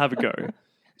like it'll have a go,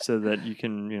 so that you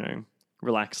can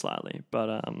relax slightly.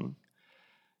 But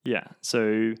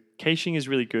so caching is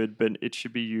really good, but it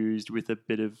should be used with a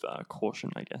bit of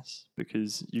caution, I guess,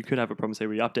 because you could have a problem, say,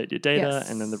 where you update your data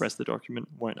and then the rest of the document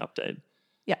won't update.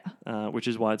 Yeah. Which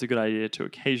is why it's a good idea to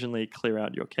occasionally clear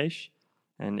out your cache.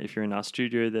 And if you're in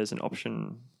RStudio, there's an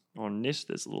option on knit,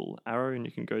 there's a little arrow, and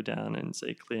you can go down and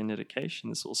say clear knitr cache,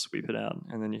 and this will sweep it out,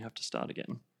 and then you have to start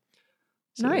again.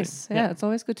 So, nice. Yeah, it's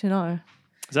always good to know.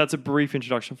 So that's a brief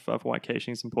introduction for why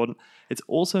caching is important. It's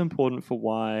also important for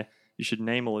why you should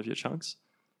name all of your chunks,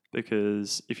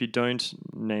 because if you don't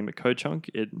name a code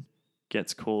chunk, it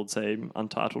gets called, say,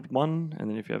 untitled1, and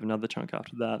then if you have another chunk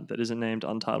after that that isn't named,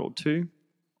 untitled2,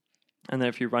 and then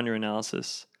if you run your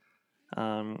analysis,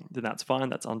 then that's fine,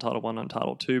 that's untitled1,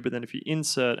 untitled2, but then if you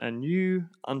insert a new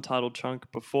untitled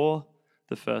chunk before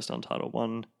the first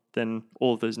untitled1, then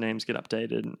all of those names get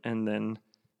updated, and then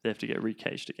they have to get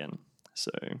recached again. So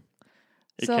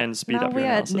it can speed up your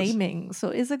analysis. Now we are at naming. So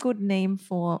is a good name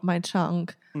for my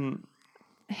chunk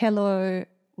hello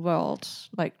world,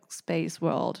 like space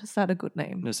world? Is that a good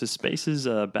name? No, so spaces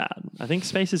are bad. I think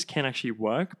spaces can actually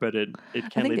work, but it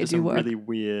can lead to some really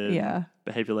weird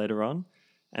behavior later on.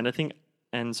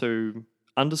 And so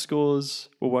underscores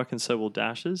will work, and so will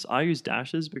dashes. I use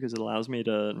dashes because it allows me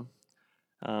to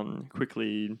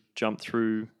quickly jump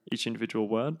through each individual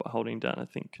word by holding down, I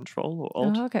think, Control or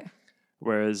Alt. Oh, okay.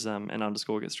 Whereas an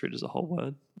underscore gets treated as a whole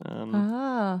word.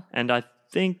 And I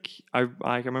think I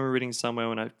remember reading somewhere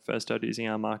when I first started using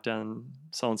rmarkdown,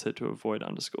 someone said to avoid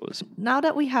underscores. Now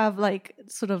that we have like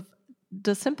sort of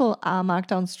the simple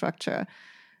rmarkdown structure,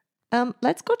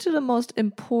 let's go to the most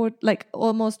important, like,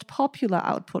 or most popular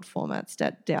output formats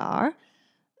that there are.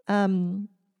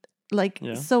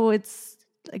 So it's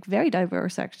like very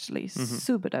diverse, actually,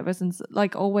 super diverse, and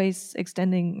like always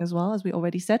extending as well, as we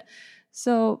already said.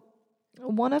 So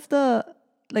one of the,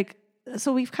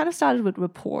 so we've kind of started with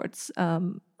reports.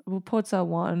 Reports are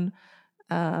one,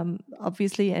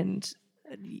 obviously, and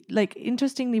like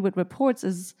interestingly with reports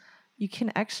is you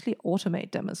can actually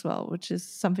automate them as well, which is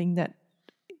something that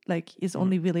like is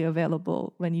only really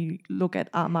available when you look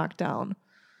at rmarkdown.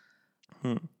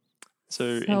 So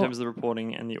in terms of the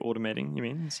reporting and the automating, you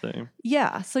mean?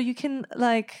 Yeah, so you can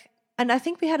like, and I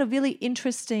think we had a really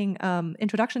interesting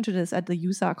introduction to this at the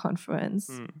USAR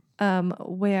conference,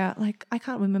 where like, I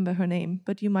can't remember her name,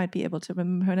 but you might be able to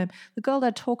remember her name. The girl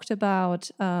that talked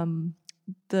about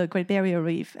the Great Barrier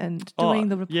Reef and doing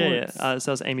the reports. So that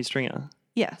was Amy Stringer.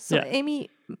 Yeah, so Amy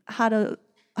had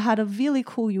a really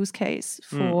cool use case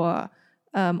for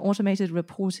automated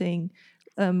reporting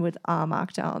with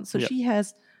rmarkdown. So she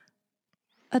has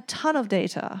a ton of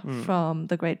data from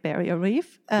the Great Barrier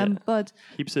Reef, but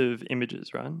heaps of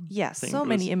images, right? Yes, so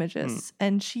many images,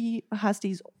 and she has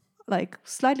these like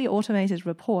slightly automated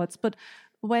reports. But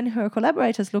when her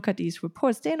collaborators look at these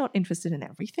reports, they're not interested in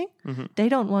everything. They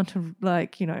don't want to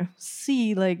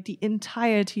see like the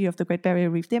entirety of the Great Barrier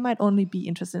Reef. They might only be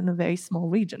interested in a very small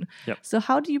region. So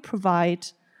how do you provide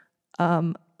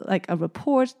like a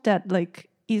report that like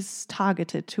is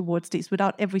targeted towards these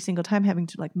without every single time having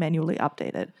to like manually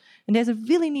update it? And there's a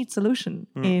really neat solution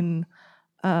in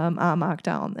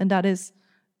rmarkdown, and that is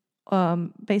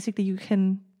basically you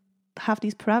can have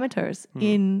these parameters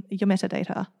in your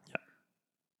metadata.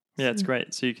 Yeah, it's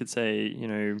great. So you could say,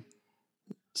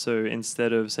 so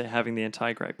instead of say having the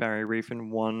entire Great Barrier Reef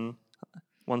in one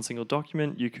single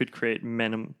document, you could create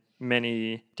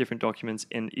many different documents,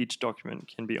 and each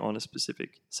document can be on a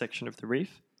specific section of the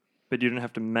reef. But you don't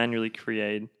have to manually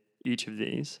create each of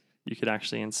these. You could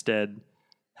actually instead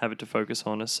have it to focus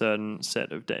on a certain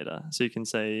set of data. So you can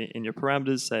say in your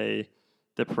parameters, say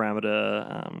the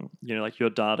parameter, like your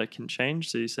data can change.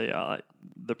 So you say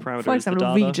the parameter for example,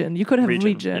 is the data. Region. You could have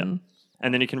region. Yeah.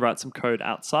 And then you can write some code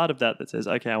outside of that says,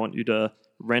 okay, I want you to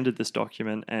render this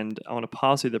document, and I want to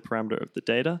pass you the parameter of the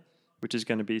data, which is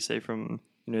going to be, say, from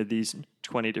these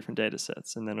 20 different data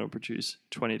sets, and then it'll produce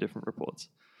 20 different reports.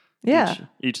 Yeah.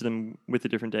 Each of them with a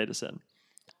different data set.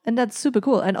 And that's super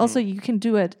cool. And also you can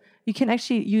do it, you can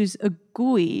actually use a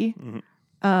GUI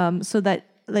so that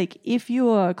like if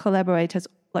your collaborators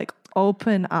like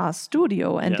open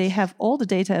RStudio and they have all the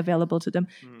data available to them,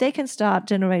 they can start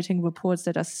generating reports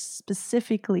that are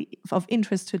specifically of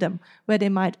interest to them, where they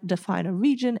might define a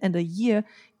region and a year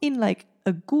in like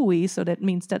a GUI. So that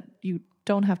means that you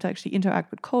don't have to actually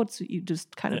interact with code. So you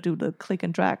just kind of do the click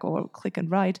and drag or click and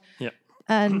write. Yeah.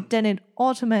 And then it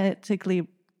automatically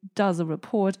does a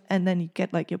report, and then you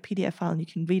get like your PDF file and you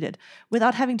can read it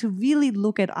without having to really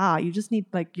look at R. You just need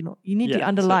you need the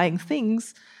underlying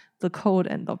things, the code,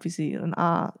 and obviously an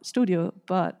RStudio,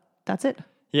 but that's it.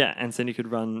 Yeah, and then you could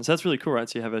run. So that's really cool, right?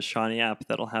 So you have a Shiny app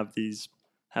that'll have these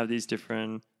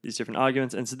different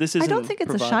arguments, and so this isn't. I don't think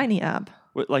it's a Shiny app.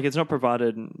 Like it's not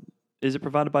provided. Is it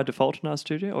provided by default in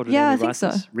RStudio, or do I they think so.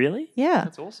 This? Really? Yeah,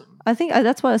 that's awesome. I think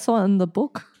that's what I saw in the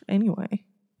book. Anyway,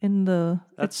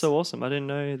 that's so awesome. I didn't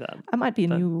know that. I might be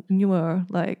a newer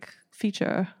like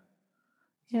feature.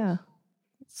 Yeah.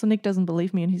 So Nick doesn't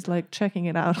believe me, and he's like checking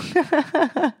it out.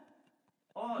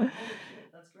 Oh,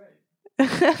 that's great.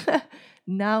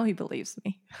 now he believes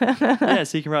me. Yeah,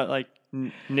 so you can write like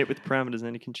knit with parameters, and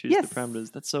then you can choose Yes. the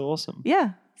parameters. That's so awesome.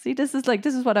 Yeah. See, this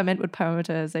is what I meant with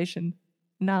parameterization.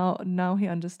 Now he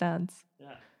understands.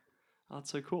 Yeah, oh,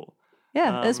 that's so cool.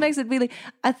 Yeah, this makes it really.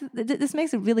 This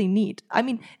makes it really neat. I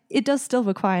mean, it does still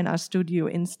require an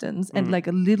RStudio instance and like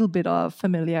a little bit of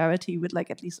familiarity with like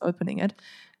at least opening it.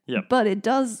 Yeah, but it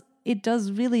does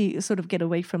really sort of get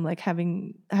away from like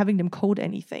having them code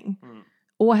anything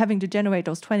or having to generate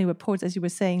those 20 reports, as you were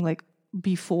saying, like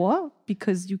before,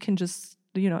 because you can just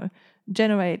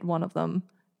generate one of them,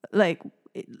 like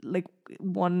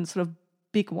one sort of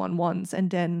big one once,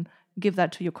 and then give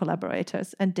that to your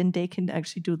collaborators, and then they can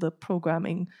actually do the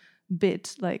programming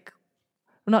bit, like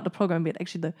not the programming bit,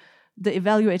 actually the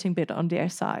evaluating bit on their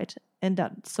side, and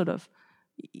that sort of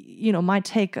might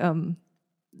take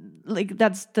like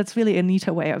that's really a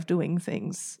neater way of doing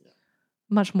things,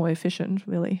 much more efficient,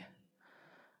 really.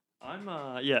 I'm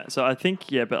so I think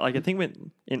but like I think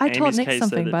in I Amy's taught Nick case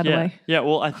something, by the way. Yeah,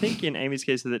 well I think in Amy's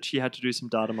case that she had to do some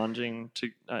data munging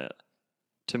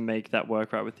to make that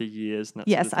work right with the years. And that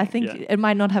yes, sort of thing. I think it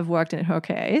might not have worked in her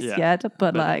case yet,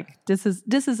 but like this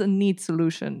is a neat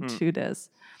solution to this.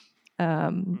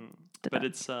 But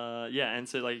it's and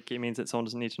so like it means that someone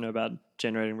doesn't need to know about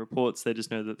generating reports. They just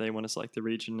know that they want to select the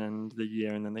region and the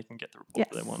year, and then they can get the report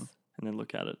that they want and then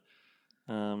look at it,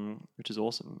 which is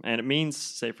awesome. And it means,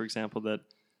 say for example, that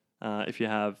if you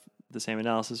have the same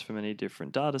analysis for many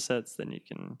different data sets, then you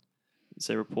can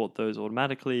say report those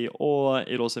automatically. Or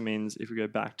it also means, if we go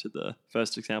back to the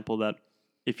first example, that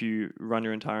if you run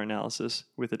your entire analysis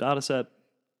with a data set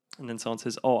and then someone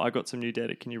says, oh, I got some new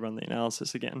data, can you run the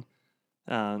analysis again?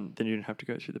 Then you don't have to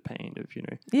go through the pain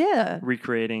of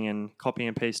recreating and copying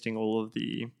and pasting all of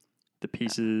the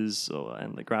pieces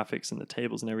and the graphics and the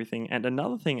tables and everything. And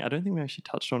another thing I don't think we actually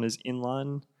touched on is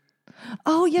inline.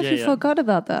 Oh, yes, we forgot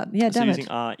about that. Yeah, so damn using it.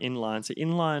 inline. So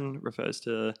inline refers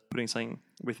to putting something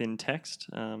within text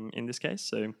in this case.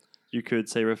 So you could,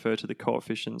 say, refer to the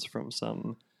coefficients from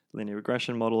some linear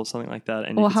regression model or something like that.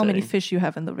 And or how many fish you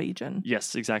have in the region.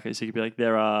 Yes, exactly. So you could be like,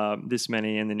 there are this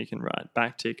many, and then you can write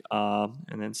backtick R,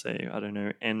 and then say, I don't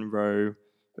know, n row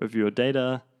of your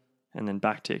data, and then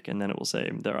backtick, and then it will say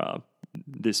there are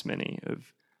this many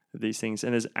of these things.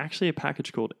 And there's actually a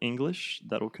package called English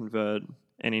that will convert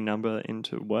any number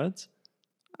into words.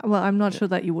 Well, I'm not sure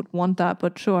that you would want that,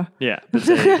 but sure. Yeah, but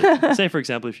say for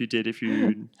example, if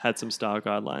you had some style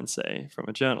guidelines, say, from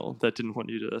a journal that didn't want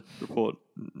you to report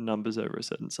numbers over a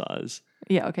certain size.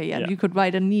 Yeah, okay, yeah. You could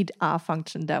write a neat R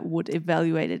function that would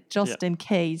evaluate it just in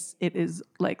case it is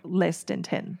like less than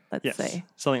 10, let's say.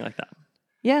 Something like that.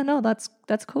 Yeah, no, that's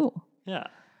cool. Yeah,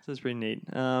 so it's pretty neat.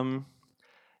 And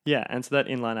so that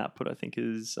inline output, I think,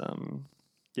 is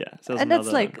so and that's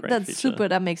feature. super.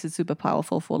 That makes it super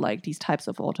powerful for like these types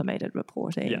of automated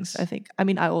reporting. Yes. I think. I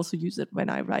mean, I also use it when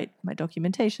I write my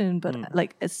documentation, but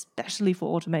like especially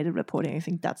for automated reporting, I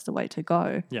think that's the way to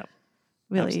go. Yeah,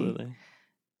 really. Absolutely.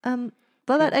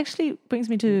 Well, that actually brings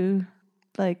me to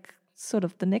like sort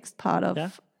of the next part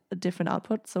of a different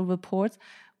output. So reports.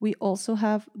 We also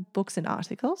have books and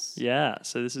articles. Yeah.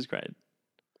 So this is great.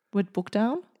 With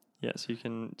Bookdown. Yeah. So you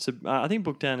can. So I think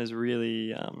Bookdown is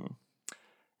really.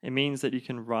 It means that you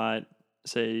can write,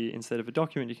 say, instead of a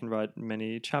document, you can write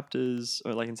many chapters,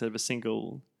 or like instead of a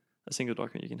single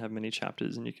document, you can have many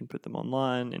chapters, and you can put them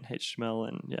online in HTML,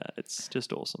 and it's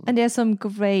just awesome. And there's some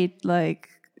great like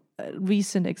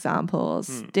recent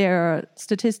examples. There are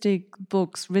statistic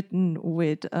books written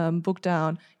with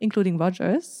Bookdown, including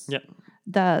Rogers,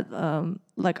 that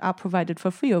like are provided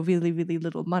for free or really, really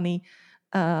little money.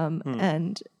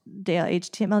 And they are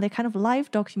HTML. They're kind of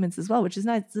live documents as well, which is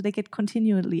nice. So they get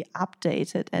continually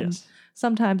updated. And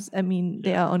sometimes, I mean,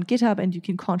 they are on GitHub and you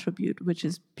can contribute, which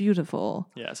is beautiful.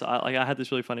 Yeah, so I had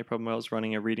this really funny problem where I was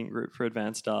running a reading group for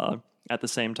Advanced R at the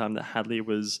same time that Hadley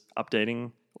was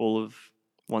updating all of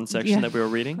one section that we were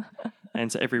reading.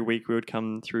 And so every week we would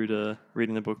come through to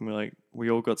reading the book, and we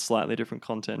all got slightly different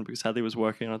content because Hadley was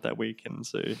working on it that week. And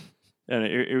so... And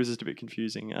it was just a bit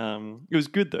confusing. It was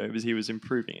good though because he was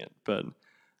improving it, but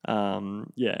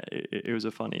it was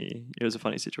a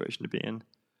funny situation to be in.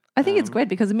 I think it's great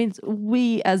because it means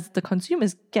we as the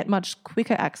consumers get much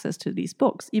quicker access to these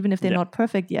books, even if they're not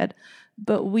perfect yet.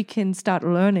 But we can start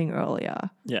learning earlier.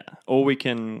 Yeah, or we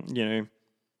can,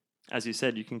 as you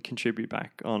said, you can contribute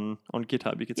back on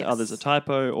GitHub. You could say, "Oh, there's a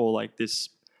typo," or like this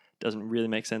doesn't really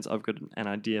make sense. I've got an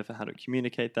idea for how to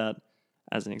communicate that,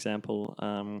 as an example.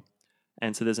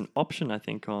 And so there's an option, I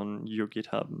think, on your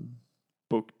GitHub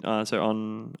book. So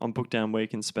on Bookdown, where you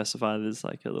can specify there's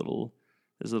a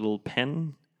little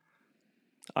pen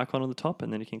icon on the top,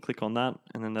 and then you can click on that,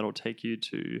 and then that'll take you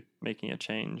to making a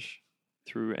change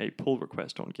through a pull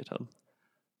request on GitHub.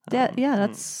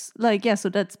 That's so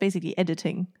that's basically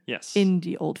editing. Yes. In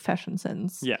the old-fashioned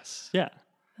sense. Yes. Yeah.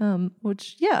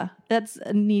 Which that's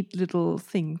a neat little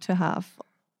thing to have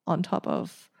on top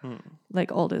of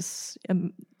like all this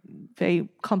very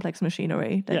complex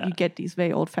machinery that you get these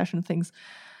very old-fashioned things.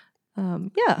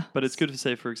 But it's good to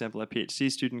say, for example, a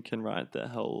PhD student can write their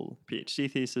whole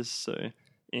PhD thesis. So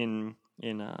in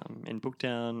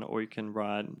Bookdown, or you can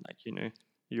write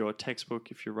your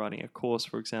textbook if you're writing a course,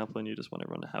 for example, and you just want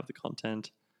everyone to have the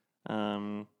content.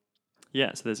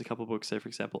 So there's a couple of books, say, for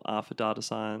example, R for Data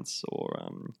Science, or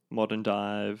Modern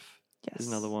Dive is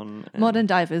another one. Modern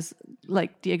Dive is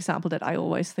like the example that I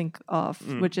always think of,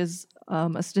 which is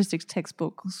a statistics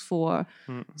textbook for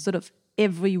sort of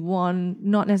everyone,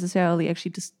 not necessarily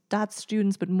actually just stats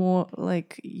students, but more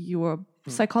like your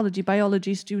psychology,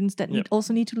 biology students that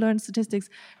also need to learn statistics.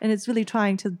 And it's really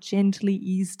trying to gently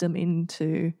ease them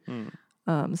into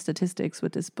statistics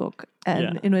with this book,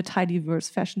 and in a tidy verse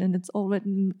fashion, and it's all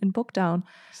written in Bookdown.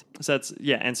 So that's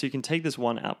and so you can take this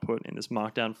one output in this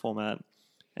markdown format,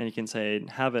 and you can say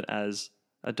have it as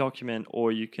a document,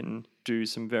 or you can do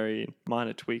some very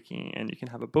minor tweaking, and you can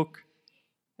have a book.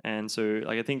 And so,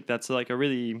 I think that's like a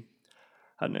really,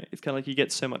 I don't know, it's kind of like you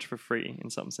get so much for free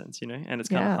in some sense, and it's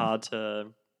kind of hard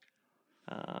to,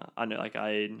 I know, like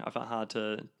I find hard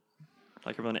to,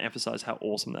 like, I want to emphasize how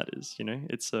awesome that is,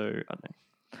 It's so,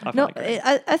 I don't know.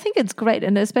 I think it's great,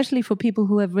 and especially for people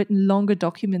who have written longer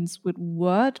documents with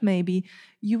Word, maybe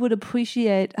you would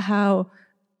appreciate how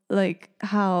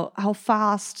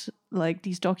fast like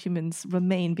these documents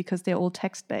remain, because they're all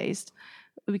text-based.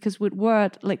 Because with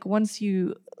Word, like once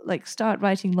you like start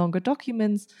writing longer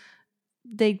documents,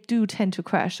 they do tend to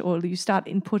crash, or you start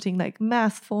inputting like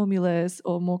math formulas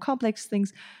or more complex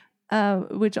things,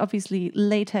 which obviously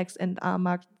LaTeX and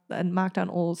Markdown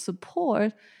all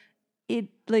support. It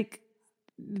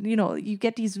you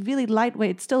get these really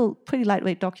lightweight, still pretty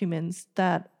lightweight documents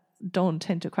that don't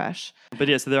tend to crash. But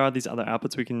so there are these other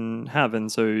outputs we can have,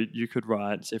 and so you could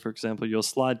write, say, for example, your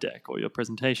slide deck or your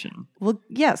presentation. Well,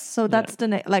 yes, so that's the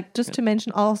to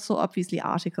mention also obviously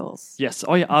articles. Yes,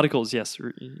 articles, yes,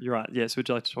 you're right. Yes, would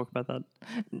you like to talk about that?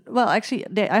 Well, actually,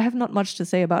 I have not much to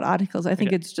say about articles. I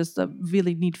think it's just a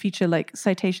really neat feature. Like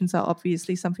citations are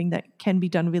obviously something that can be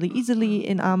done really easily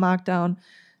in R Markdown.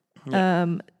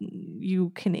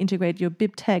 You can integrate your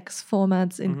BibTeX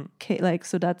formats in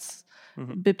so that's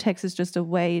BibTeX is just a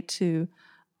way to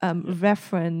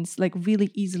reference, like really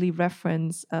easily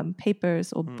reference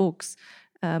papers or books,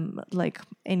 like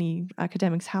any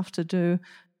academics have to do.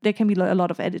 There can be a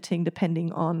lot of editing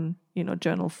depending on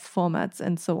journal formats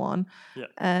and so on.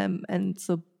 And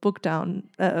so Bookdown,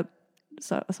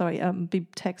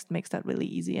 BibTeX makes that really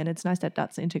easy, and it's nice that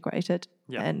that's integrated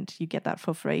and you get that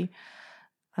for free.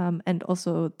 And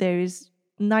also there is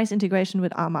nice integration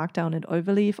with R Markdown and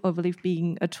Overleaf. Overleaf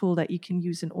being a tool that you can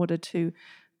use in order to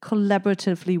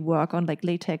collaboratively work on like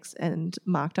LaTeX and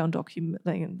Markdown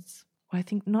documents. I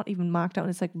think not even Markdown,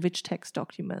 it's like rich text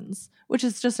documents, which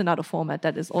is just another format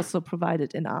that is also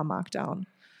provided in R Markdown.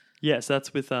 Yes,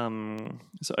 that's with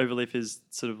so Overleaf is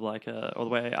sort of like or the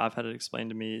way I've had it explained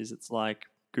to me is it's like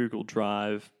Google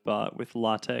Drive but with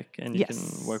LaTeX, and you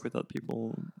can work with other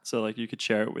people. So like you could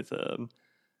share it with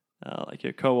like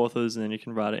your co-authors, and then you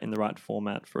can write it in the right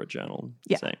format for a journal.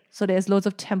 So there's loads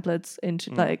of templates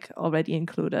like already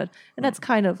included, and that's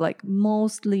kind of like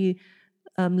mostly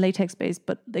LaTeX based,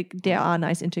 but like there are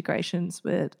nice integrations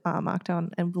with R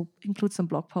Markdown, and we'll include some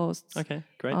blog posts. Okay,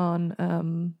 great.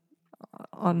 On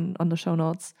the show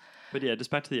notes. But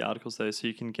just back to the articles though. So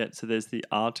you can there's the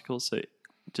articles, so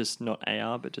just not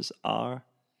AR but just R.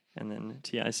 And then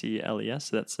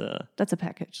TICLES, so that's a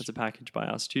package. That's a package by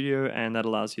RStudio, and that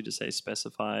allows you to say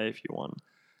specify if you want,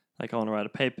 like I want to write a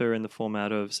paper in the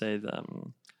format of say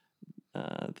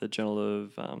the Journal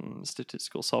of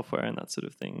Statistical Software and that sort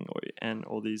of thing, and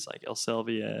all these like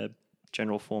Elsevier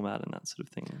general format and that sort of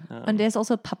thing. And there's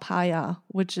also Papaya,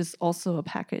 which is also a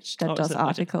package that does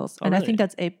articles, and really? I think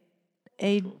that's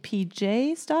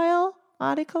APJ style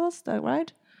articles. Is that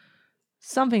right?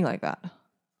 Something like that.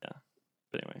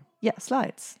 But anyway. Yeah,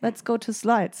 slides. Let's go to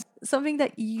slides. Something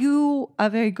that you are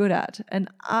very good at, and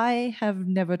I have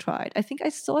never tried. I think I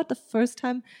saw it the first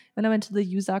time when I went to the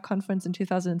user conference in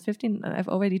 2015, and I've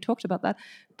already talked about that.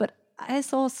 But I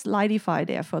saw Slidify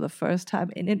there for the first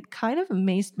time, and it kind of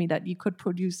amazed me that you could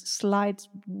produce slides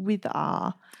with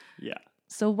R. Yeah.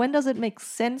 So when does it make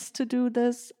sense to do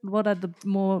this? What are the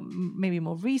maybe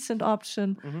more recent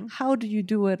options? How do you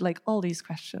do it? Like all these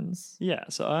questions. Yeah.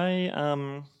 So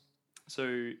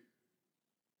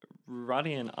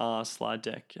writing an R slide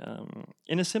deck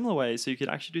in a similar way. So you could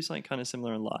actually do something kind of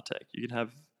similar in LaTeX. You could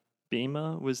have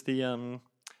Beamer was the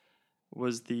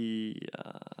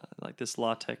like this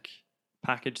LaTeX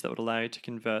package that would allow you to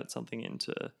convert something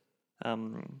into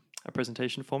a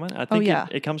presentation format. I think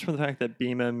it comes from the fact that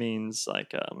Beamer means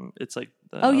like it's like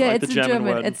it's the German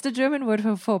word. It's the German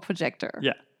word for projector.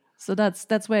 Yeah. So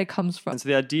that's where it comes from. And so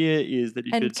the idea is that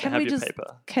you could have your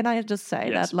paper. Can I just say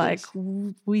that like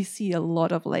we see a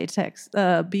lot of LaTeX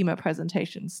Beamer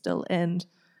presentations still, and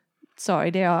sorry,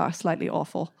 they are slightly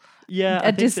awful. Yeah,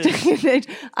 at this stage.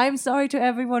 I'm sorry to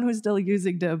everyone who's still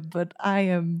using them, but I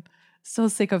am so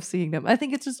sick of seeing them. I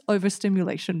think it's just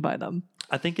overstimulation by them.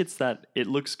 I think it's that it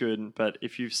looks good, but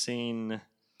if you've seen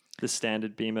the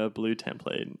standard Beamer blue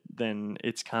template, then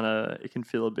it can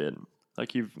feel a bit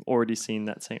like you've already seen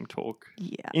that same talk.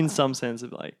 Yeah. In some sense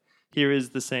of like, here is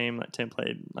the same like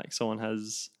template, like someone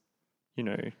has,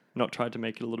 not tried to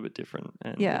make it a little bit different.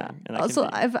 And, yeah. And also,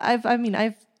 I've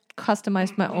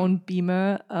customized my own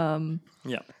Beamer.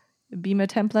 Beamer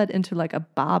template into like a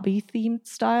Barbie themed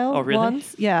style. Oh, really?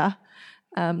 Once. Yeah.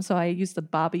 So I used the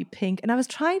Barbie pink, and I was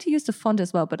trying to use the font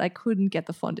as well, but I couldn't get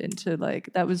the font into like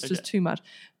that was just too much.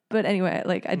 But anyway,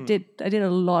 like I did a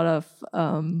lot of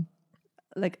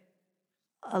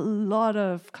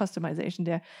customization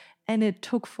there, and it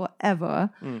took forever.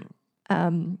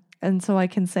 And so I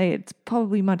can say it's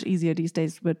probably much easier these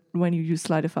days when you use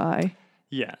Slidify,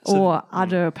 or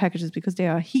other packages, because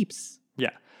there are heaps.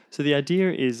 Yeah. So the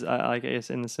idea is, I guess,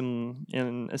 in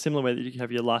a similar way that you can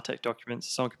have your LaTeX documents.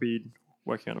 Someone could be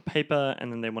working on a paper,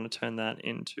 and then they want to turn that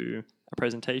into a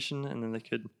presentation, and then they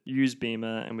could use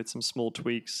Beamer and with some small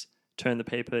tweaks turn the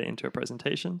paper into a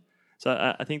presentation.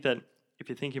 So I think that if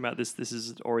you're thinking about this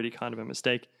is already kind of a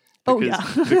mistake.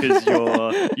 Because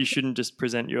you shouldn't just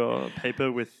present your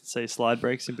paper with, say, slide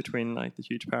breaks in between like the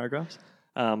huge paragraphs.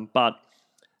 But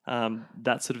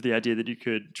that's sort of the idea that you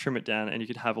could trim it down and you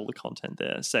could have all the content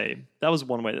there. Say, that was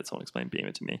one way that someone explained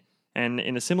Beamer to me. And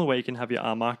in a similar way, you can have your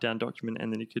rmarkdown document,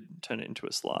 and then you could turn it into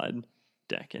a slide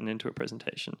deck and into a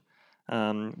presentation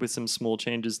with some small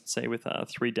changes, say with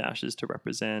 3 dashes to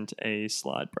represent a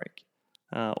slide break.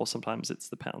 Or sometimes it's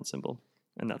the pound symbol,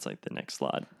 and that's like the next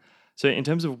slide. So in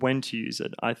terms of when to use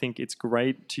it, I think it's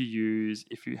great to use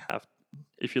if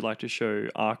you'd like to show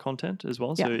R content as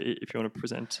well. So if you want to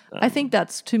present... I think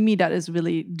to me, that is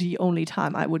really the only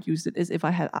time I would use it, is if I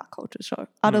had R code to show.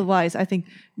 Otherwise, I think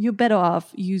you're better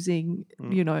off using,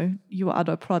 your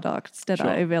other products that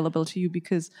are available to you,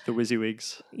 because... The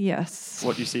WYSIWYGs. Yes.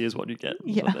 What you see is what you get.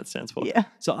 Is what that stands for. Yeah.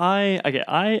 So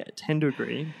I tend to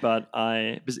agree, but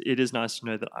because it is nice to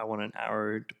know that I want an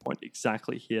arrow to point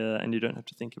exactly here, and you don't have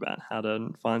to think about how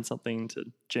to find something to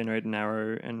generate an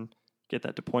arrow and get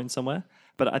that to point somewhere.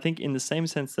 But I think in the same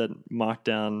sense that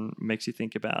Markdown makes you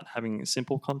think about having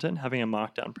simple content, having a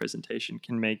Markdown presentation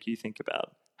can make you think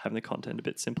about having the content a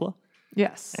bit simpler.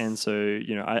 Yes. And so,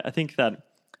 I think that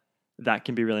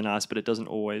can be really nice, but it doesn't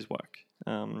always work.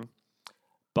 I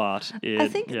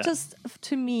think just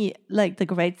to me, like the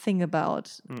great thing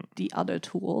about the other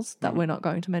tools that we're not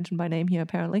going to mention by name here,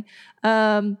 apparently,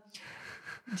 the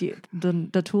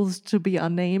tools to be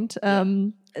unnamed,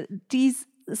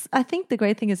 I think the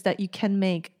great thing is that you can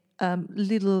make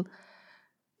little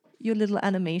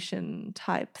animation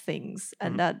type things,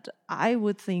 and that I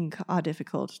would think are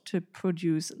difficult to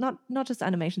produce. Not just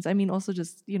animations. I mean, also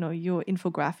just your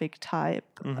infographic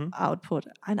type output,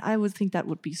 and I would think that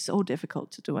would be so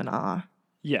difficult to do in R.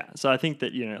 Yeah. So I think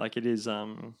that like it is.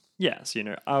 Yes.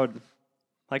 I would.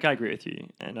 Like, I agree with you,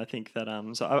 and I think that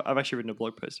So I've actually written a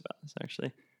blog post about this,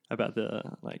 actually, about the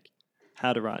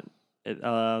how to write.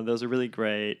 There was a really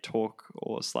great talk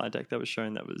or slide deck that was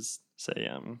shown that was, say,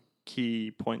 key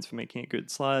points for making a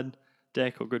good slide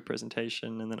deck or good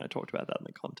presentation, and then I talked about that in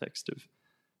the context of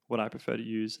what I prefer to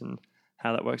use and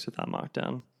how that works with our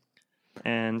Markdown.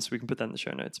 And so we can put that in the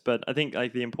show notes. But I think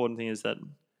the important thing is that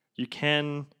you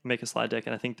can make a slide deck,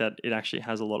 and I think that it actually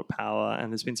has a lot of power.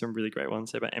 And there's been some really great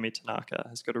ones. Say about Emmy Tanaka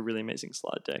has got a really amazing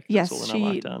slide deck. Yes,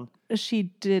 she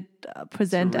did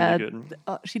present at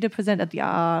the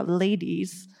R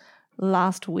Ladies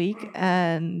last week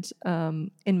and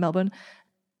in Melbourne.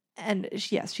 And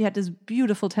she had this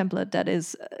beautiful template that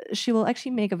is she will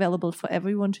actually make available for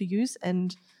everyone to use,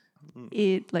 and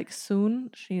it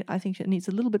soon. I think she needs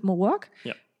a little bit more work.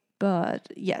 Yeah. But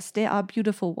yes, there are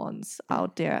beautiful ones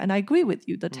out there, and I agree with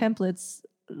you. The templates,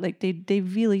 they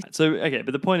really. So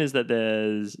but the point is that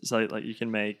there's you can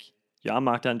make your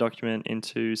Markdown document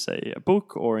into, say, a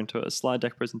book or into a slide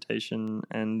deck presentation,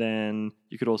 and then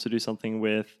you could also do something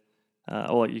with,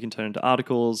 or you can turn it into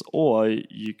articles, or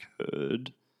you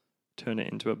could turn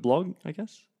it into a blog, I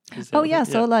guess. Oh yeah,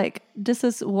 so like this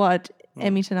is what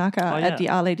Emi Tanaka Oh, at the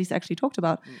yeah. R Ladies actually talked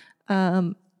about.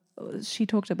 She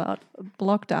talked about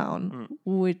Blockdown,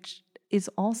 which is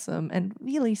awesome and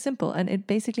really simple. And it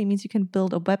basically means you can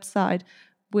build a website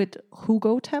with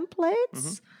Hugo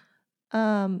templates.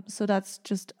 So that's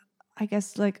just, I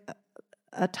guess, like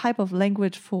a type of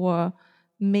language for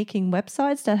making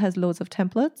websites that has loads of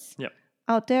templates Yep.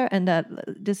 out there. And that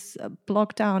this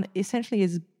Blockdown essentially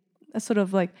is a sort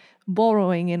of like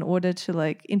borrowing in order to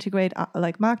like integrate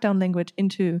like Markdown language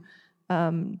into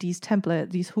these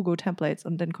Hugo templates,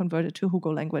 and then convert it to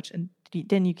Hugo language, and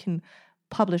then you can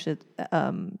publish it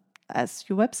as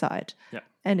your website. Yeah.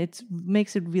 And it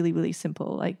makes it really, really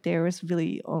simple. Like there is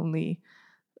really only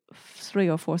 3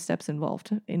 or 4 steps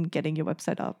involved in getting your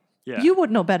website up. Yeah. You would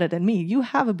know better than me. You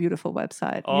have a beautiful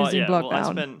website using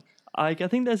Blockdown. Well, I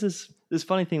think there's this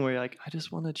funny thing where you're like, I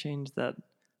just want to change that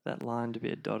line to be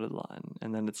a dotted line,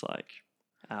 and then it's like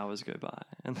hours go by,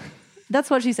 and that's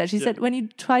what she said. She said when you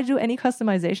try to do any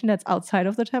customization that's outside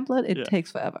of the template, it takes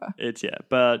forever.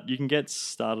 But you can get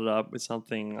started up with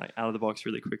something like out of the box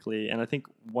really quickly. And I think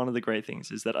one of the great things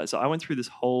is that I went through this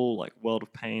whole like world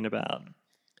of pain about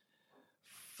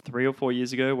 3 or 4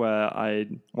 years ago, where I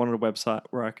wanted a website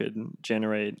where I could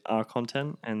generate our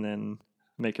content and then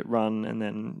make it run, and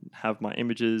then have my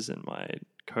images and my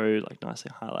code like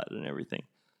nicely highlighted and everything.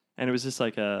 And it was just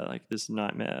like this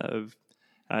nightmare of,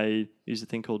 I used a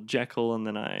thing called Jekyll, and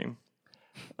then I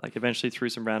like eventually through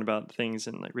some roundabout things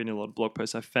and like reading a lot of blog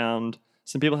posts, I found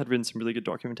some people had written some really good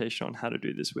documentation on how to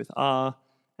do this with R.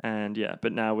 And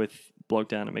but now with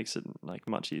Blockdown, it makes it like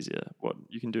much easier. What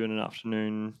you can do in an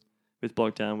afternoon with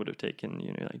Blockdown would have taken,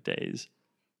 like days.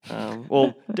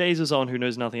 Well, days as someone who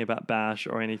knows nothing about Bash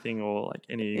or anything, or like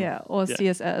any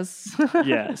CSS.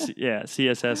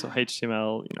 CSS or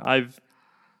HTML.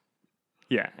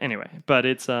 Anyway, but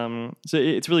it's so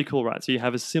it's really cool, right? So you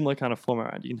have a similar kind of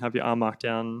format, right? You can have your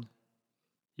rmarkdown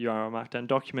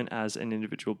document as an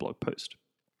individual blog post.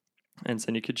 And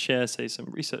then you could share, say, some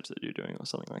research that you're doing or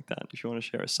something like that. If you want to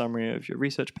share a summary of your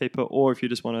research paper, or if you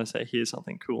just want to say, here's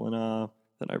something cool in R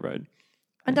that I wrote.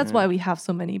 And that's why we have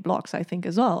so many blogs, I think,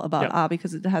 as well about R,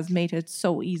 because it has made it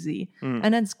so easy.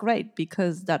 And that's great,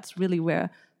 because that's really where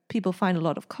people find a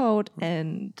lot of code,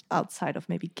 and outside of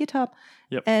maybe GitHub.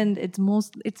 And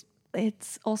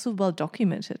it's also well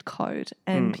documented code,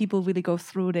 and people really go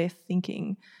through their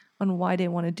thinking on why they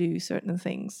want to do certain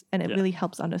things. And it really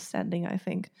helps understanding, I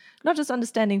think. Not just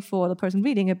understanding for the person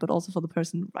reading it, but also for the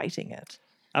person writing it.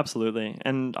 Absolutely.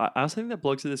 And I also think that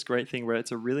blogs are this great thing where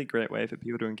it's a really great way for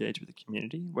people to engage with the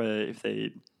community, where if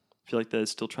they feel like they're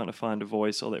still trying to find a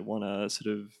voice, or they want to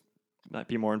sort of like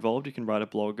be more involved, you can write a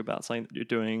blog about something that you're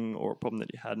doing or a problem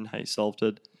that you had and how you solved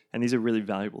it. And these are really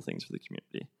valuable things for the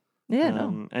community.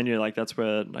 And that's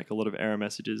where like a lot of error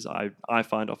messages I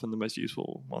find often the most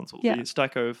useful ones will be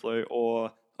Stack Overflow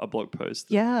or a blog post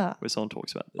where someone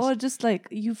talks about this. Or just like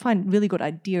you find really good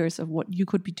ideas of what you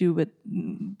could be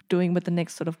doing with the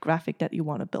next sort of graphic that you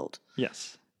want to build.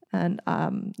 Yes. And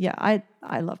I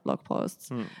love blog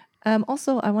posts.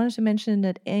 Also, I wanted to mention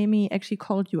that Amy actually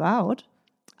called you out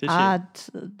at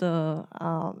the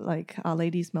Our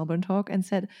Ladies Melbourne talk, and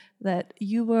said that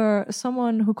you were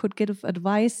someone who could give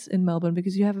advice in Melbourne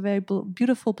because you have a very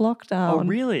beautiful Blockdown. Oh,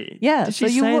 really? Yeah. Did she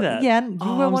say that? Yeah,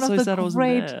 you were one of the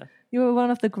great. You were one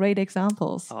of the great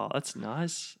examples. Oh, that's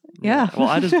nice. Yeah. Well,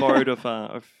 I just borrowed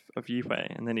of Yue,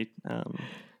 and then he,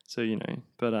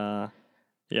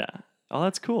 Oh,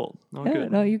 that's cool. Oh,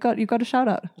 good. No, you got a shout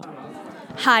out.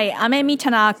 Hi, I'm Emi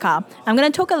Tanaka. I'm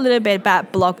going to talk a little bit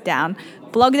about Blockdown.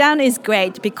 Blockdown is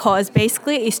great because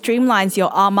basically it streamlines your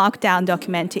rmarkdown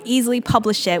document to easily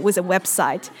publish it with a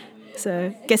website.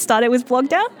 So get started with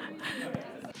Blockdown.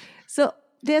 So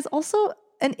there's also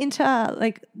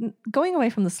going away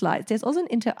from the slides, there's also an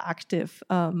interactive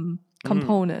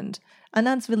component. And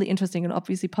that's really interesting, and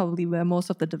obviously probably where most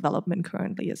of the development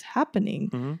currently is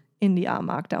happening in the R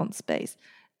Markdown space.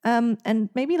 And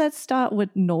maybe let's start with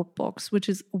notebooks, which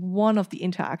is one of the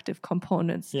interactive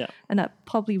components. Yeah. And that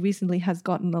probably recently has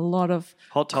gotten a lot of...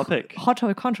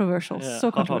 controversial,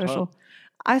 controversial. Hot.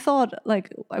 I thought,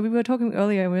 we were talking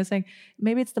earlier, and we were saying,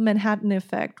 maybe it's the Manhattan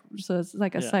effect. So it's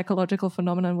like a psychological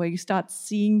phenomenon where you start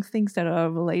seeing things that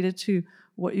are related to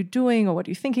what you're doing or what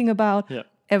you're thinking about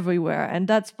everywhere. And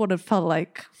that's what it felt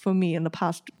like for me in the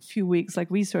past few weeks, like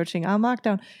researching R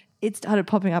Markdown. It started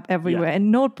popping up everywhere,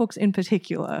 and notebooks in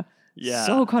particular. Yeah.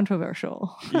 So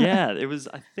controversial. It was,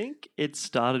 I think it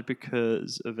started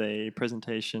because of a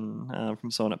presentation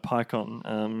from someone at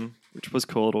PyCon, which was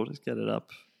called, I'll just get it up.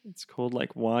 It's called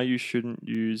why you shouldn't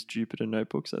use Jupyter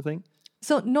notebooks, I think.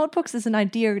 So notebooks is an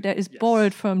idea that is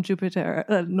borrowed from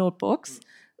Jupyter notebooks.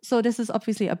 So this is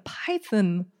obviously a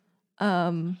Python.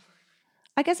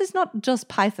 I guess it's not just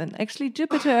Python. Actually,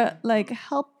 Jupyter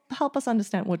help us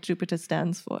understand what Jupyter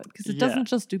stands for, because it doesn't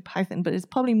just do Python, but it's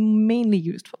probably mainly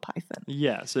used for Python.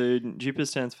 Yeah, so Jupyter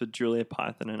stands for Julia,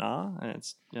 Python, and R, and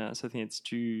it's so I think it's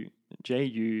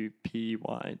JUPYTER,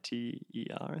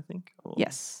 I think.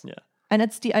 Yes. Yeah. And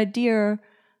it's the idea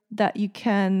that you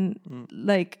can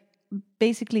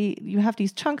basically you have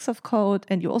these chunks of code,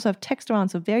 and you also have text around,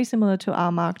 so very similar to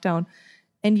rmarkdown,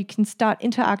 and you can start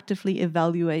interactively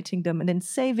evaluating them and then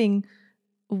saving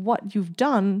what you've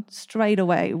done straight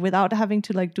away without having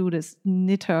to do this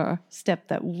knitr step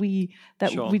that we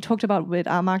talked about with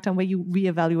rmarkdown, where you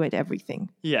reevaluate everything.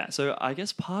 Yeah, so I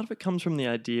guess part of it comes from the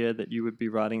idea that you would be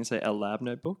writing, say, a lab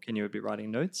notebook, and you would be writing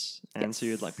notes, and so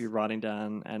you'd be writing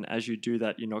down, and as you do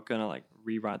that, you're not going to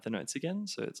rewrite the notes again.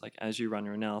 So it's as you run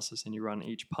your analysis and you run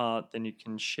each part, then you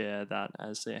can share that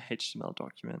as, say, a HTML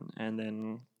document, and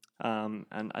then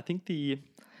and I think the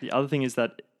other thing is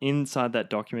that inside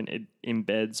that document, it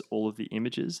embeds all of the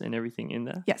images and everything in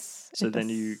there. Yes. So then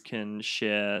you can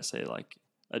share, say,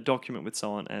 a document with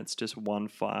someone, and it's just one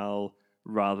file,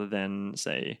 rather than,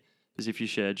 say, because if you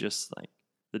share just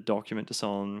the document to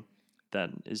someone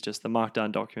that is just the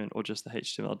Markdown document or just the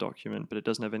HTML document, but it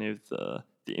doesn't have any of the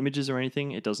images or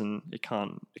anything, it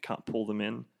can't pull them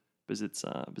in because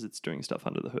it's doing stuff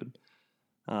under the hood.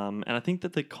 And I think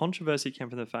that the controversy came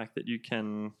from the fact that you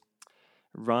can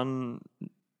run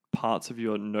parts of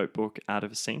your notebook out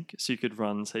of sync. So you could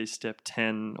run, say, step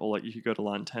 10, or you could go to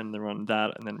line 10 and then run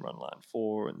that, and then run line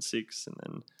 4 and 6, and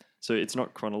then so it's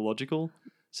not chronological.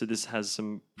 So this has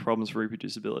some problems for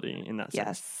reproducibility in that sense.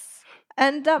 Yes.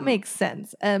 And that makes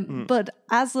sense. But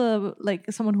as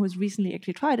someone who has recently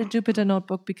actually tried a Jupyter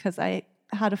notebook, because I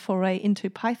had a foray into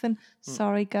Python.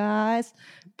 Sorry, guys,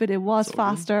 but it was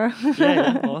faster.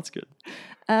 Yeah, well, that's good.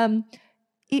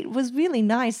 It was really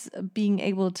nice being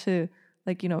able to,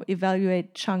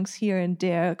 evaluate chunks here and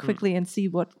there quickly and see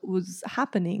what was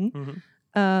happening,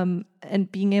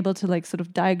 and being able to sort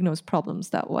of diagnose problems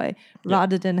that way,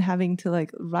 rather than having to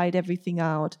write everything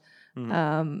out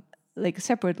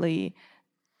separately,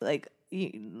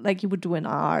 you would do in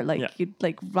R, you'd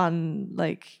run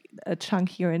a chunk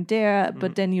here and there,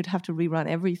 but then you'd have to rerun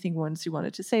everything once you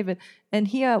wanted to save it. And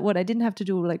here, what I didn't have to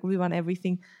do, rerun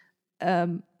everything,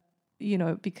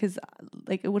 because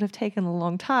it would have taken a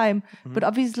long time. But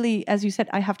obviously, as you said,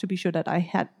 I have to be sure that I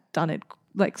had done it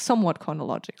somewhat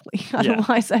chronologically.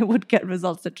 Otherwise, I would get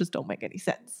results that just don't make any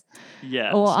sense.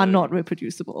 Yeah. Or are not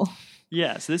reproducible.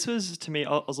 Yeah. So this was, to me,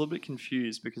 I was a little bit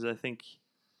confused, because I think,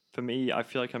 for me, I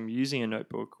feel like I'm using a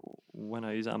notebook when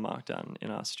I use our Markdown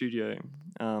in our studio,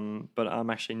 but I'm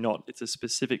actually not. It's a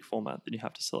specific format that you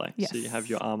have to select. Yes. So you have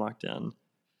your R Markdown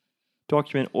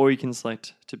document, or you can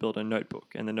select to build a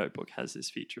notebook, and the notebook has this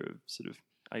feature of sort of,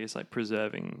 I guess,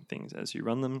 preserving things as you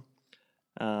run them,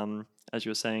 as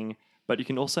you were saying. But you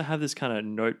can also have this kind of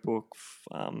notebook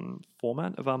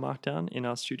format of our Markdown in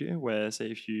our studio, where, say,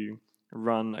 if you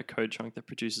run a code chunk that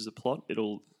produces a plot,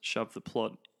 it'll shove the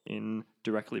plot in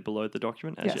directly below the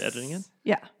document as you're editing it.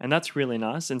 Yeah. And that's really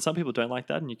nice. And some people don't like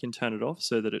that, and you can turn it off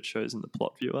so that it shows in the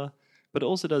plot viewer. But it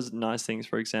also does nice things,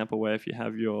 for example, where if you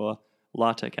have your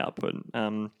LaTeX output,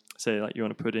 say you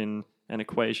want to put in an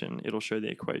equation, it'll show the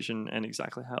equation and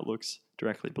exactly how it looks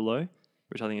directly below,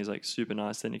 which I think is super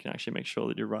nice. Then you can actually make sure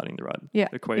that you're writing the right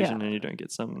equation and you don't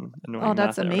get some annoying math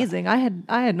that's error. amazing. I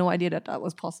had no idea that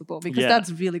was possible, because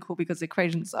that's really cool, because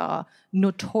equations are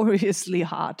notoriously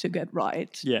hard to get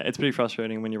right. Yeah, it's pretty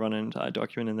frustrating when you run an entire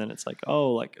document and then it's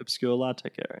obscure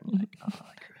LaTeX error. And you're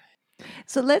great.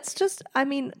 So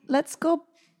let's go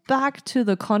back to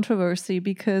the controversy,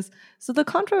 because the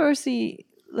controversy,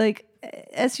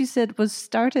 as you said, was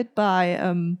started by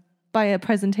a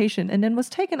presentation and then was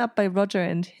taken up by Roger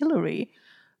and Hillary.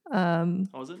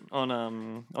 Was it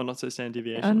on not so standard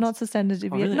deviations? Not so standard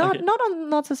deviations. Oh, really? Not on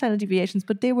not so standard deviations,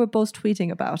 but they were both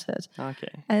tweeting about it.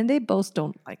 Okay. And they both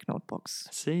don't like notebooks.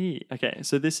 I see. Okay.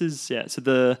 So this is So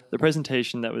the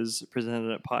presentation that was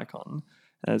presented at PyCon,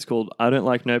 it's called "I Don't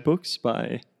Like Notebooks"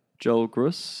 by Joel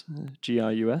Grus,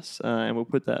 Grus, and we'll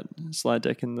put that slide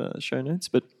deck in the show notes.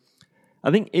 But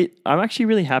I think I'm actually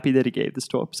really happy that he gave this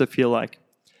talk, because I feel like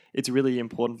it's really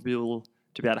important for people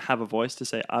to be able to have a voice to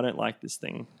say, I don't like this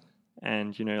thing.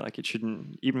 And, it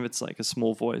shouldn't, even if it's a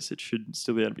small voice, it should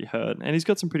still be able to be heard. And he's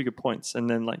got some pretty good points. And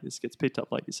then this gets picked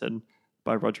up, like you said,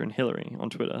 by Roger and Hillary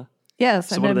on Twitter. Yes,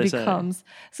 so and then becomes.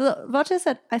 So Roger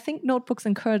said, I think notebooks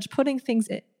encourage putting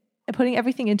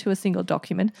everything into a single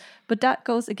document, but that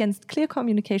goes against clear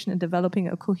communication and developing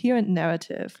a coherent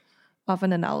narrative. of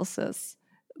an analysis,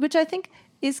 which I think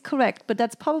is correct, but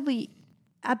that's probably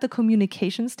at the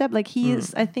communication step. Like he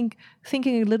is, I think,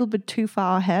 thinking a little bit too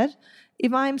far ahead.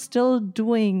 If I'm still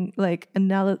doing like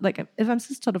if I'm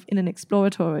still sort of in an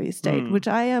exploratory state, which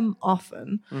I am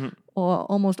often or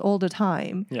almost all the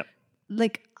time,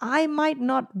 like I might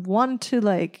not want to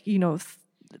like,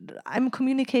 I'm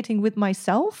communicating with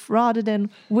myself rather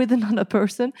than with another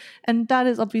person. And that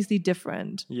is obviously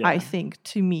different, I think,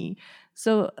 to me.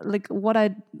 So like what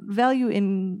I value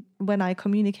in when I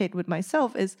communicate with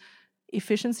myself is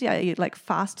efficiency. I like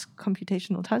fast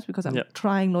computational times because I'm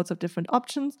trying lots of different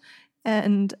options.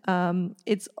 And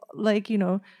it's like,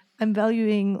 I'm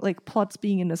valuing like plots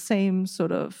being in the same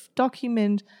sort of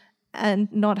document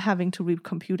and not having to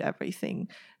recompute everything.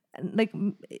 And like,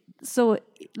 so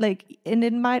like, and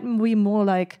it might be more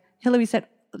like Hillary said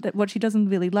that what she doesn't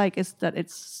really like is that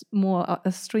it's more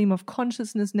a stream of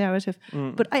consciousness narrative.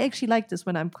 But I actually like this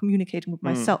when I'm communicating with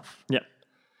myself. Yeah.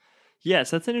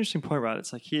 Yes, that's an interesting point, right?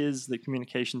 It's like, here's the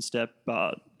communication step,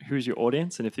 but who's your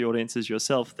audience? And if the audience is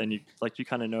yourself, then you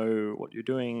kind of know what you're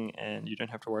doing and you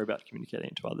don't have to worry about communicating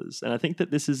to others. And I think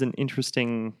that this is an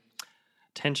interesting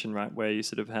tension, right? Where you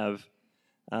sort of have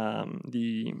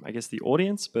the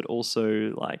audience, but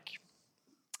also like,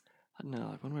 I don't know,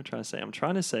 like, what am I trying to say? I'm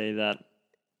trying to say that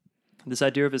this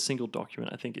idea of a single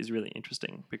document, I think, is really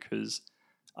interesting because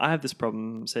I have this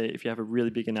problem, say, if you have a really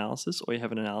big analysis or you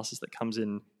have an analysis that comes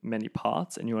in many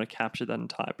parts and you want to capture that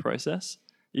entire process,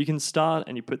 you can start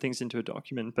and you put things into a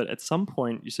document, but at some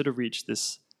point you sort of reach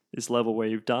this level where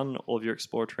you've done all of your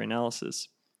exploratory analysis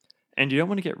and you don't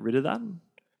want to get rid of that.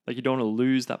 Like you don't want to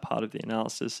lose that part of the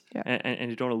analysis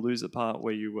and you don't want to lose the part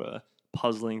where you were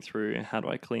puzzling through how do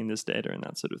I clean this data and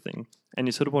that sort of thing. And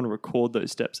you sort of want to record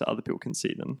those steps so other people can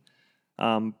see them.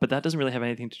 But that doesn't really have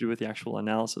anything to do with the actual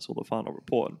analysis or the final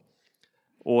report.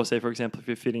 Or say, for example, if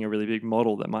you're fitting a really big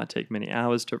model that might take many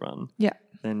hours to run,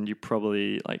 then you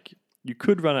probably you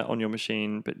could run it on your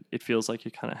machine, but it feels like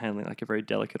you're kind of handling like a very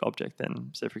delicate object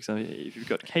then. So for example, if you've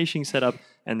got caching set up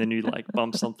and then you like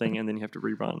bump something and then you have to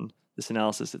rerun this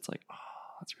analysis, it's like, oh,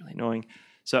 that's really annoying.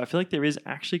 So I feel like there is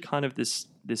actually kind of this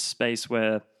space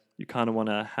where you kind of want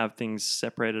to have things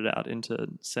separated out into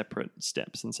separate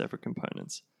steps and separate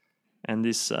components. And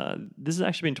this has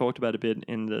actually been talked about a bit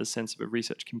in the sense of a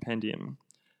research compendium.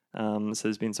 So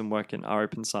there's been some work in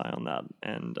rOpenSci on that.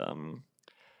 And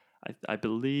I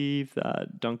believe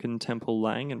that Duncan Temple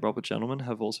Lang and Robert Gentleman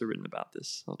have also written about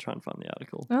this. I'll try and find the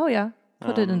article. Oh, yeah.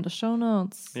 Put it in the show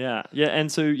notes. Yeah.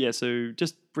 And so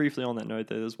just briefly on that note,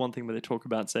 there's one thing where they talk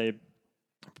about, say,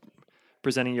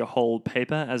 presenting your whole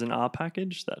paper as an R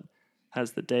package that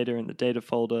has the data in the data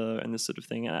folder and this sort of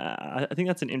thing. I think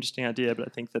that's an interesting idea, but I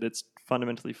think that it's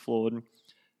fundamentally flawed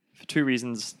for two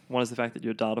reasons. One is the fact that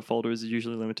your data folder is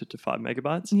usually limited to 5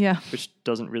 megabytes. Yeah. Which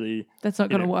doesn't really... That's not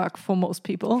going to work for most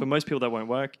people. For most people, that won't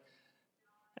work.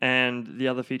 And the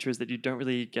other feature is that you don't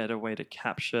really get a way to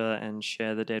capture and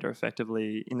share the data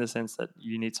effectively in the sense that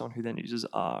you need someone who then uses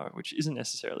R, which isn't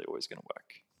necessarily always going to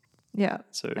work. Yeah.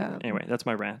 So anyway, that's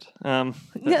my rant.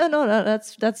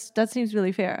 That seems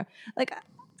really fair. Like,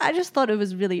 I just thought it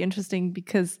was really interesting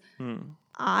because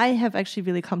I have actually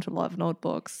really come to a lot of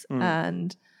notebooks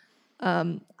and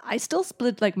I still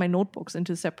split like my notebooks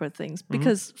into separate things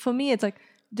because for me it's like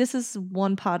this is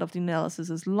one part of the analysis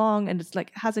is long and it's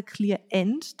like has a clear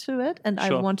end to it and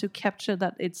I want to capture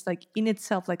that it's like in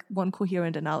itself like one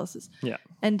coherent analysis. Yeah.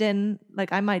 And then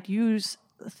like I might use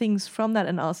things from that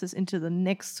analysis into the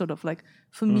next sort of like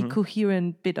for me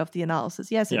coherent bit of the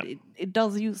analysis. Yes, it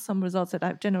does use some results that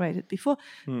I've generated before,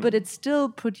 but it still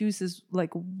produces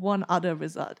like one other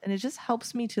result, and it just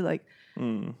helps me to like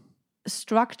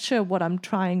structure what I'm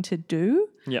trying to do.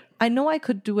 Yeah, I know I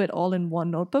could do it all in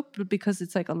one notebook, but because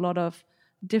it's like a lot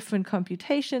different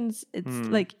computations, it's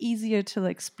like easier to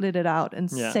like split it out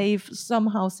and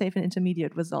somehow save an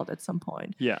intermediate result at some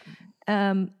point. Yeah,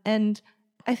 and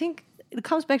I think it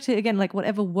comes back to, again, like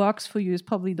whatever works for you is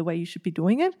probably the way you should be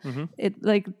doing it. It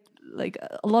like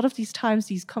a lot of these times,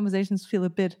 these conversations feel a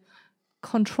bit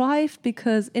contrived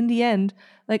because in the end,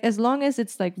 like as long as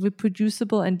it's like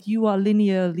reproducible and you are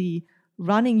linearly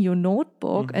running your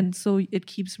notebook and so it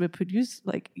keeps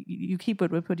you keep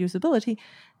with reproducibility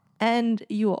and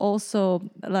you also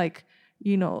like,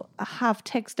 have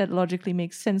text that logically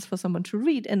makes sense for someone to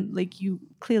read and like you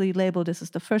clearly label this as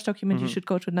the first document you should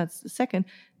go to and that's the second,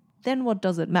 then what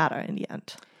does it matter in the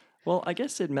end? Well, I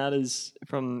guess it matters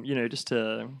from, just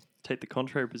to take the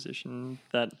contrary position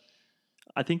that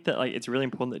I think that like it's really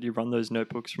important that you run those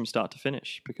notebooks from start to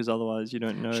finish because otherwise you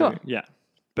don't know. Sure. Yeah.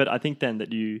 But I think then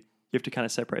that you you have to kind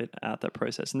of separate out that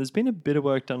process. And there's been a bit of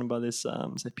work done by this.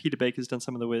 So Peter Baker's done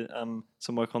some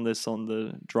work on this on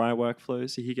the dry workflow.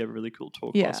 So he gave a really cool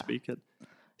talk last week at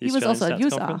the He was also at Australian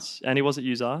Stats USAR. Conference. And he was at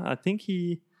USAR. I think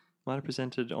he might have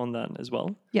presented on that as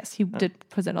well. Yes, he did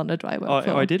present on the dry workflow.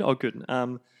 Oh, I did? Oh, good.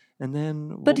 And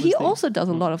then... But he also does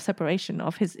a lot of separation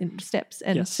of his steps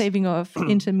and saving of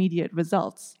intermediate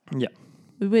results. Yeah.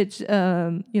 Which,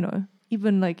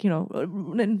 even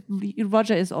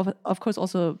Roger is of course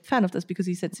also a fan of this because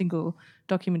he said single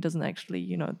document doesn't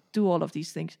actually, do all of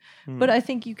these things. But I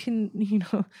think you can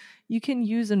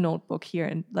use a notebook here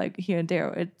and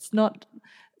there. It's not...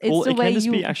 It can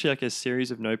just be actually like a series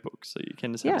of notebooks. So you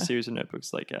can just have a series of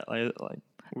notebooks like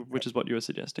which is what you were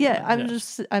suggesting. Yeah,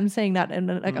 right? I'm saying that,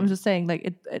 and I'm just saying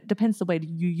it depends the way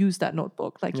you use that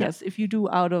notebook. Yes, if you do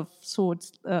out of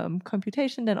sorts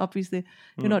computation, then obviously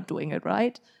you're not doing it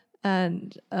right.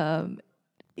 And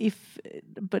if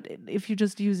you're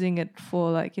just using it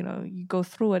for you go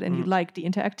through it and you like the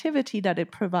interactivity that it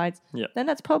provides, then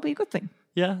that's probably a good thing.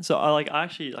 Yeah, so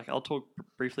I'll talk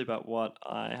briefly about what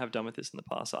I have done with this in the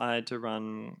past. I had to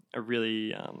run a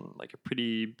really a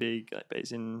pretty big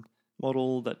Bayesian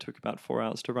model that took about 4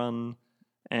 hours to run,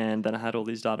 and then I had all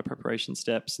these data preparation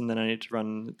steps, and then I needed to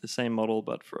run the same model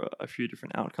but for a few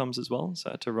different outcomes as well. So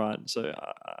I had to write. So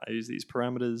I used these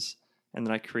parameters, and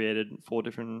then I created 4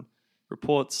 different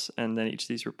reports, and then each of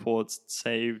these reports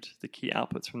saved the key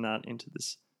outputs from that into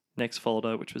this next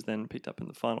folder, which was then picked up in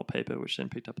the final paper, which then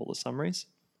picked up all the summaries.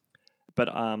 But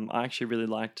I actually really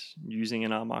liked using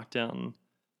an rmarkdown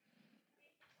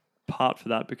part for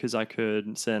that because I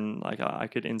could send I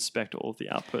could inspect all of the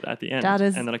output at the end,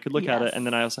 and then I could look at it. And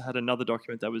then I also had another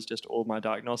document that was just all my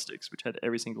diagnostics, which had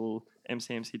every single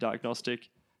MCMC diagnostic,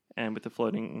 and with a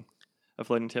floating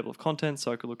table of contents,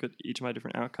 so I could look at each of my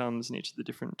different outcomes and each of the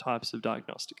different types of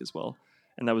diagnostic as well.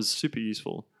 And that was super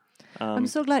useful. I'm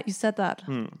so glad you said that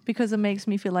because it makes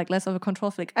me feel like less of a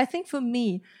control freak. I think for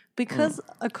me, because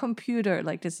a computer,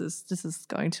 this is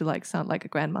going to sound like a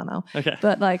grandma now. Okay.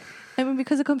 But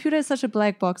because a computer is such a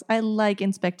black box, I like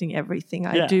inspecting everything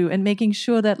I do and making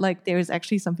sure that there is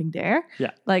actually something there.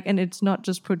 Yeah. And it's not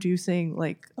just producing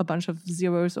a bunch of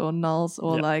zeros or nulls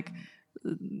or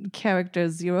character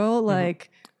 0,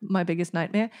 my biggest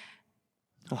nightmare.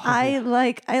 I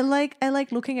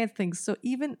like looking at things. So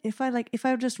even if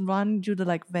I just run due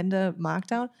to vendor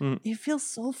markdown, it feels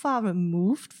so far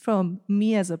removed from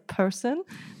me as a person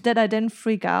that I then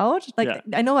freak out.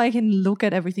 I know I can look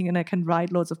at everything and I can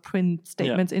write loads of print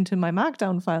statements into my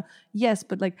markdown file. Yes,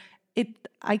 but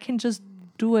I can just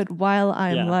do it while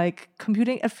I'm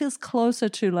computing. It feels closer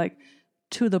to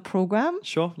the program.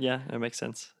 Sure. Yeah, it makes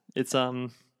sense. It's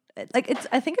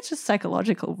I think it's just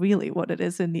psychological, really, what it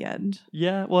is in the end.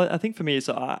 Yeah, well, I think for me,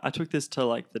 so I took this to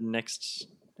the next,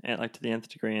 to the nth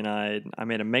degree, and I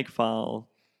made a make file.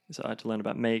 So I had to learn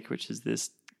about make, which is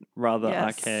this rather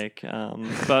archaic,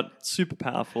 but super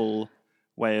powerful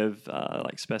way of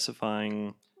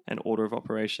specifying an order of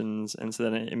operations. And so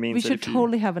then it means we should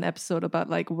totally have an episode about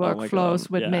workflows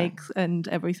with makes and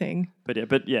everything. But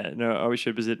we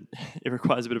should because it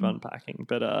requires a bit of unpacking.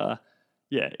 But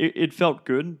it felt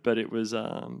good, but it was,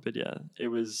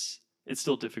 it's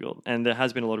still difficult. And there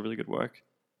has been a lot of really good work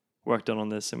done on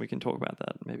this, and we can talk about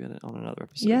that maybe on another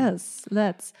episode. Yes,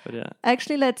 let's. But yeah.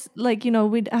 Actually, let's,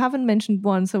 we haven't mentioned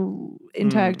one, so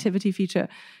interactivity feature.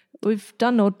 We've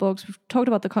done notebooks, we've talked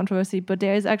about the controversy, but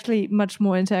there is actually much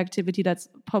more interactivity that's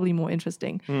probably more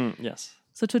interesting. Yes.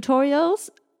 So tutorials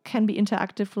can be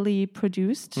interactively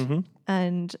produced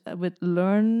and with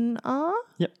LearnR,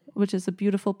 which is a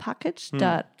beautiful package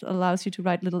that allows you to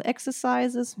write little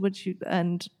exercises,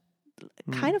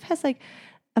 kind of has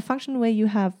a function where you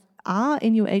have R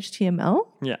in your HTML.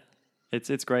 Yeah,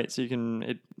 it's great. So you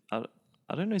can,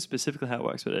 I don't know specifically how it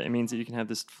works, but it means that you can have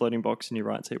this floating box and you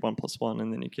write, say, 1 + 1,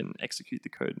 and then you can execute the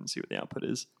code and see what the output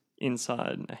is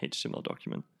inside a HTML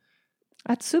document.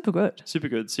 That's super good. Super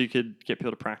good. So you could get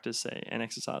people to practice, say, an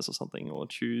exercise or something, or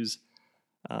choose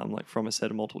from a set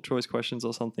of multiple choice questions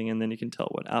or something, and then you can tell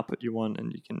what output you want,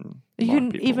 and you can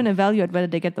even evaluate whether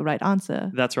they get the right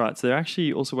answer. That's right. So they're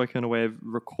actually also working on a way of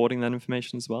recording that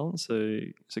information as well. So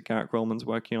Garrett Grolman's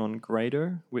working on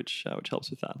Grader, which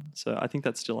helps with that. So I think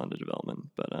that's still under development,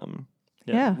 but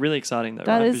really exciting though.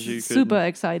 That right? is super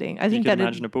exciting. I think you can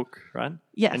imagine a book, right?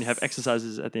 Yes. And you have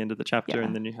exercises at the end of the chapter,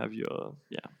 and then you have your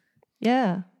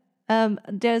Yeah.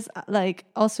 There's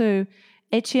also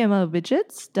HTML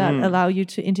widgets that allow you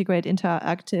to integrate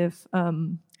interactive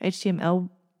HTML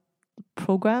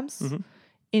programs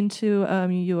into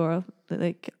your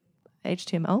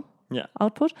HTML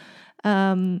output,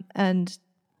 and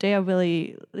they are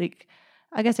really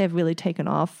I guess they've really taken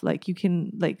off. Like you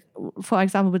can, like, for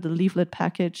example, with the leaflet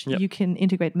package, you can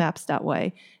integrate maps that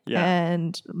way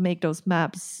and make those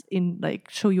maps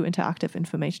show you interactive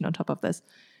information on top of this.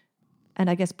 And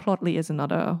I guess Plotly is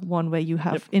another one where you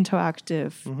have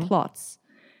interactive plots.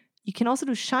 You can also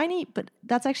do Shiny, but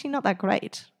that's actually not that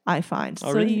great, I find.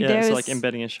 Oh, really? Yeah, it's like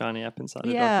embedding a Shiny app inside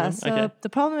a document. Yeah, so the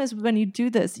problem is when you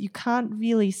do this, you can't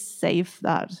really save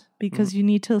that because you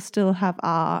need to still have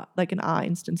an R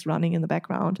instance running in the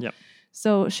background. Yep.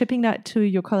 So shipping that to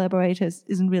your collaborators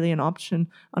isn't really an option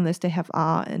unless they have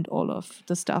R and all of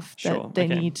the stuff that they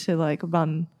need to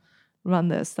run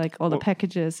this, like all the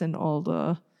packages and all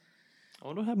the... I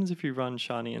wonder what happens if you run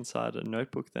Shiny inside a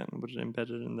notebook then. Would it embed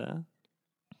it in there?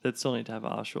 They'd still need to have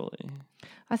R, surely.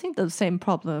 I think the same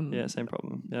problem. Yeah, same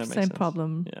problem. Yeah, same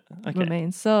problem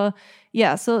remains. So,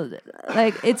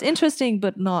 it's interesting,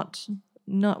 but not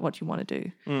what you want to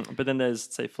do. But then there's,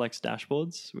 say, Flex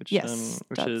dashboards, which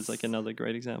is like another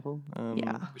great example.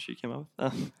 Which you came up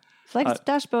with. Flex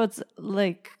dashboards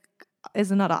is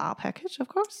another R package, of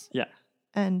course. Yeah,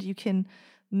 and you can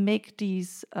make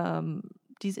these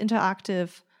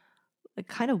interactive,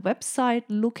 kind of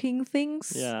website-looking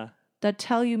things. Yeah. That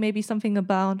tell you maybe something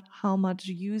about how much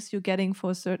use you're getting for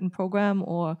a certain program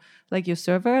or like your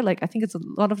server. Like I think it's a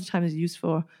lot of the time is used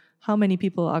for how many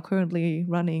people are currently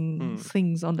running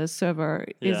things on this server.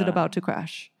 Yeah. Is it about to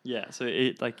crash? Yeah. So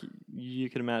you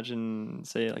can imagine,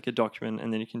 say, like a document,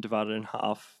 and then you can divide it in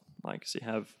half. Like so you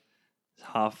have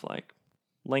half like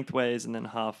lengthways and then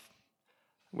half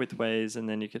widthways, and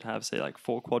then you could have, say, like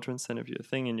 4 quadrants then of your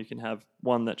thing, and you can have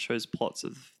one that shows plots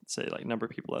of, say, like number of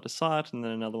people at a site, and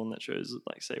then another one that shows,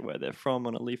 like, say, where they're from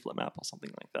on a leaflet map or something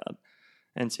like that.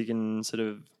 And so you can sort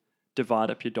of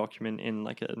divide up your document in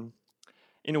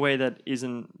in a way that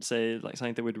isn't, say, like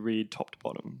something that would read top to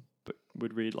bottom, but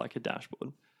would read like a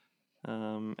dashboard.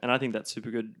 And I think that's super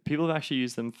good. People have actually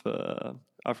used them for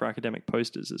academic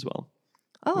posters as well.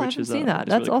 Oh, I haven't seen that.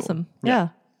 That's really awesome. Cool. Yeah,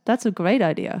 that's a great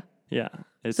idea. Yeah.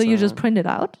 So you just print it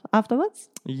out afterwards?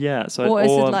 Yeah. Or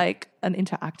is it like an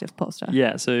interactive poster?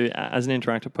 Yeah. So as an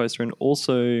interactive poster, and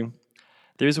also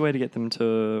there is a way to get them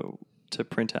to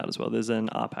print out as well. There's an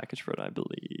R package for it, I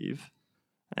believe.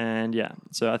 And yeah,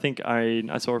 so I think I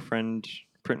saw a friend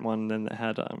print one, and then they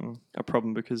had a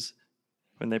problem because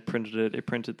when they printed it, it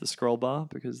printed the scroll bar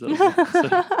because that was,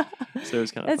 so it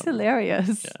was kind of That's fun.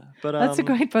 Hilarious. Yeah, but that's a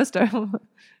great poster.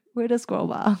 Where the scroll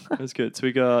bar? It was good. So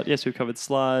we've covered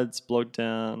slides, blog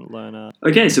down, learner.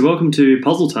 Okay, so welcome to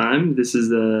Puzzle Time. This is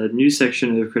the new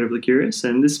section of Incredibly Curious,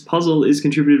 and this puzzle is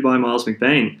contributed by Miles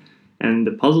McBain. And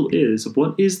the puzzle is,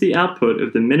 what is the output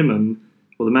of the minimum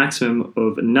or the maximum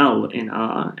of null in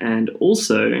R? And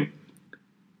also,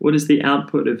 what is the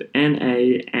output of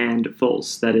NA and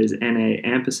false? That is NA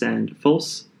ampersand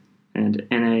false and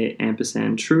NA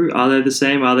ampersand true. Are they the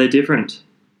same? Are they different?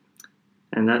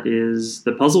 And that is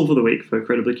the puzzle for the week for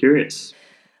Incredibly Curious.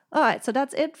 All right, so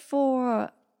that's it for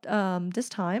this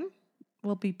time.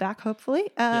 We'll be back,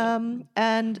 hopefully.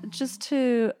 And just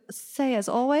to say, as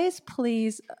always,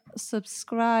 please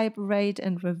subscribe, rate,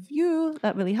 and review.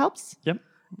 That really helps. Yep.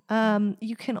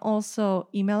 You can also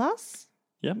email us.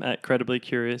 Yep, at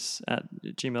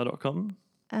crediblycurious@gmail.com.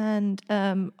 And,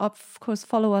 of course,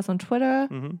 follow us on Twitter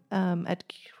at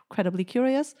Credibly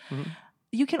Curious. Mm-hmm.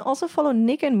 You can also follow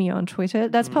Nick and me on Twitter.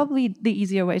 That's probably the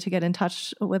easier way to get in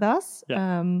touch with us.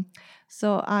 Yeah.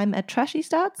 So I'm at Trashy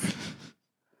Stats.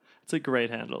 It's a great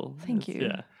handle. Thank you.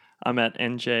 Yeah. I'm at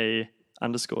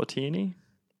NJ_Tierney.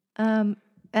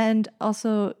 And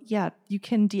also, you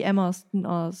can DM us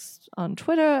on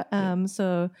Twitter.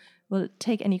 So we'll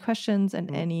take any questions and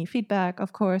any feedback,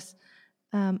 of course.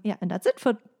 And that's it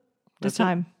for this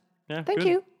time. Yeah. Thank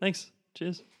you. Thanks.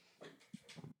 Cheers.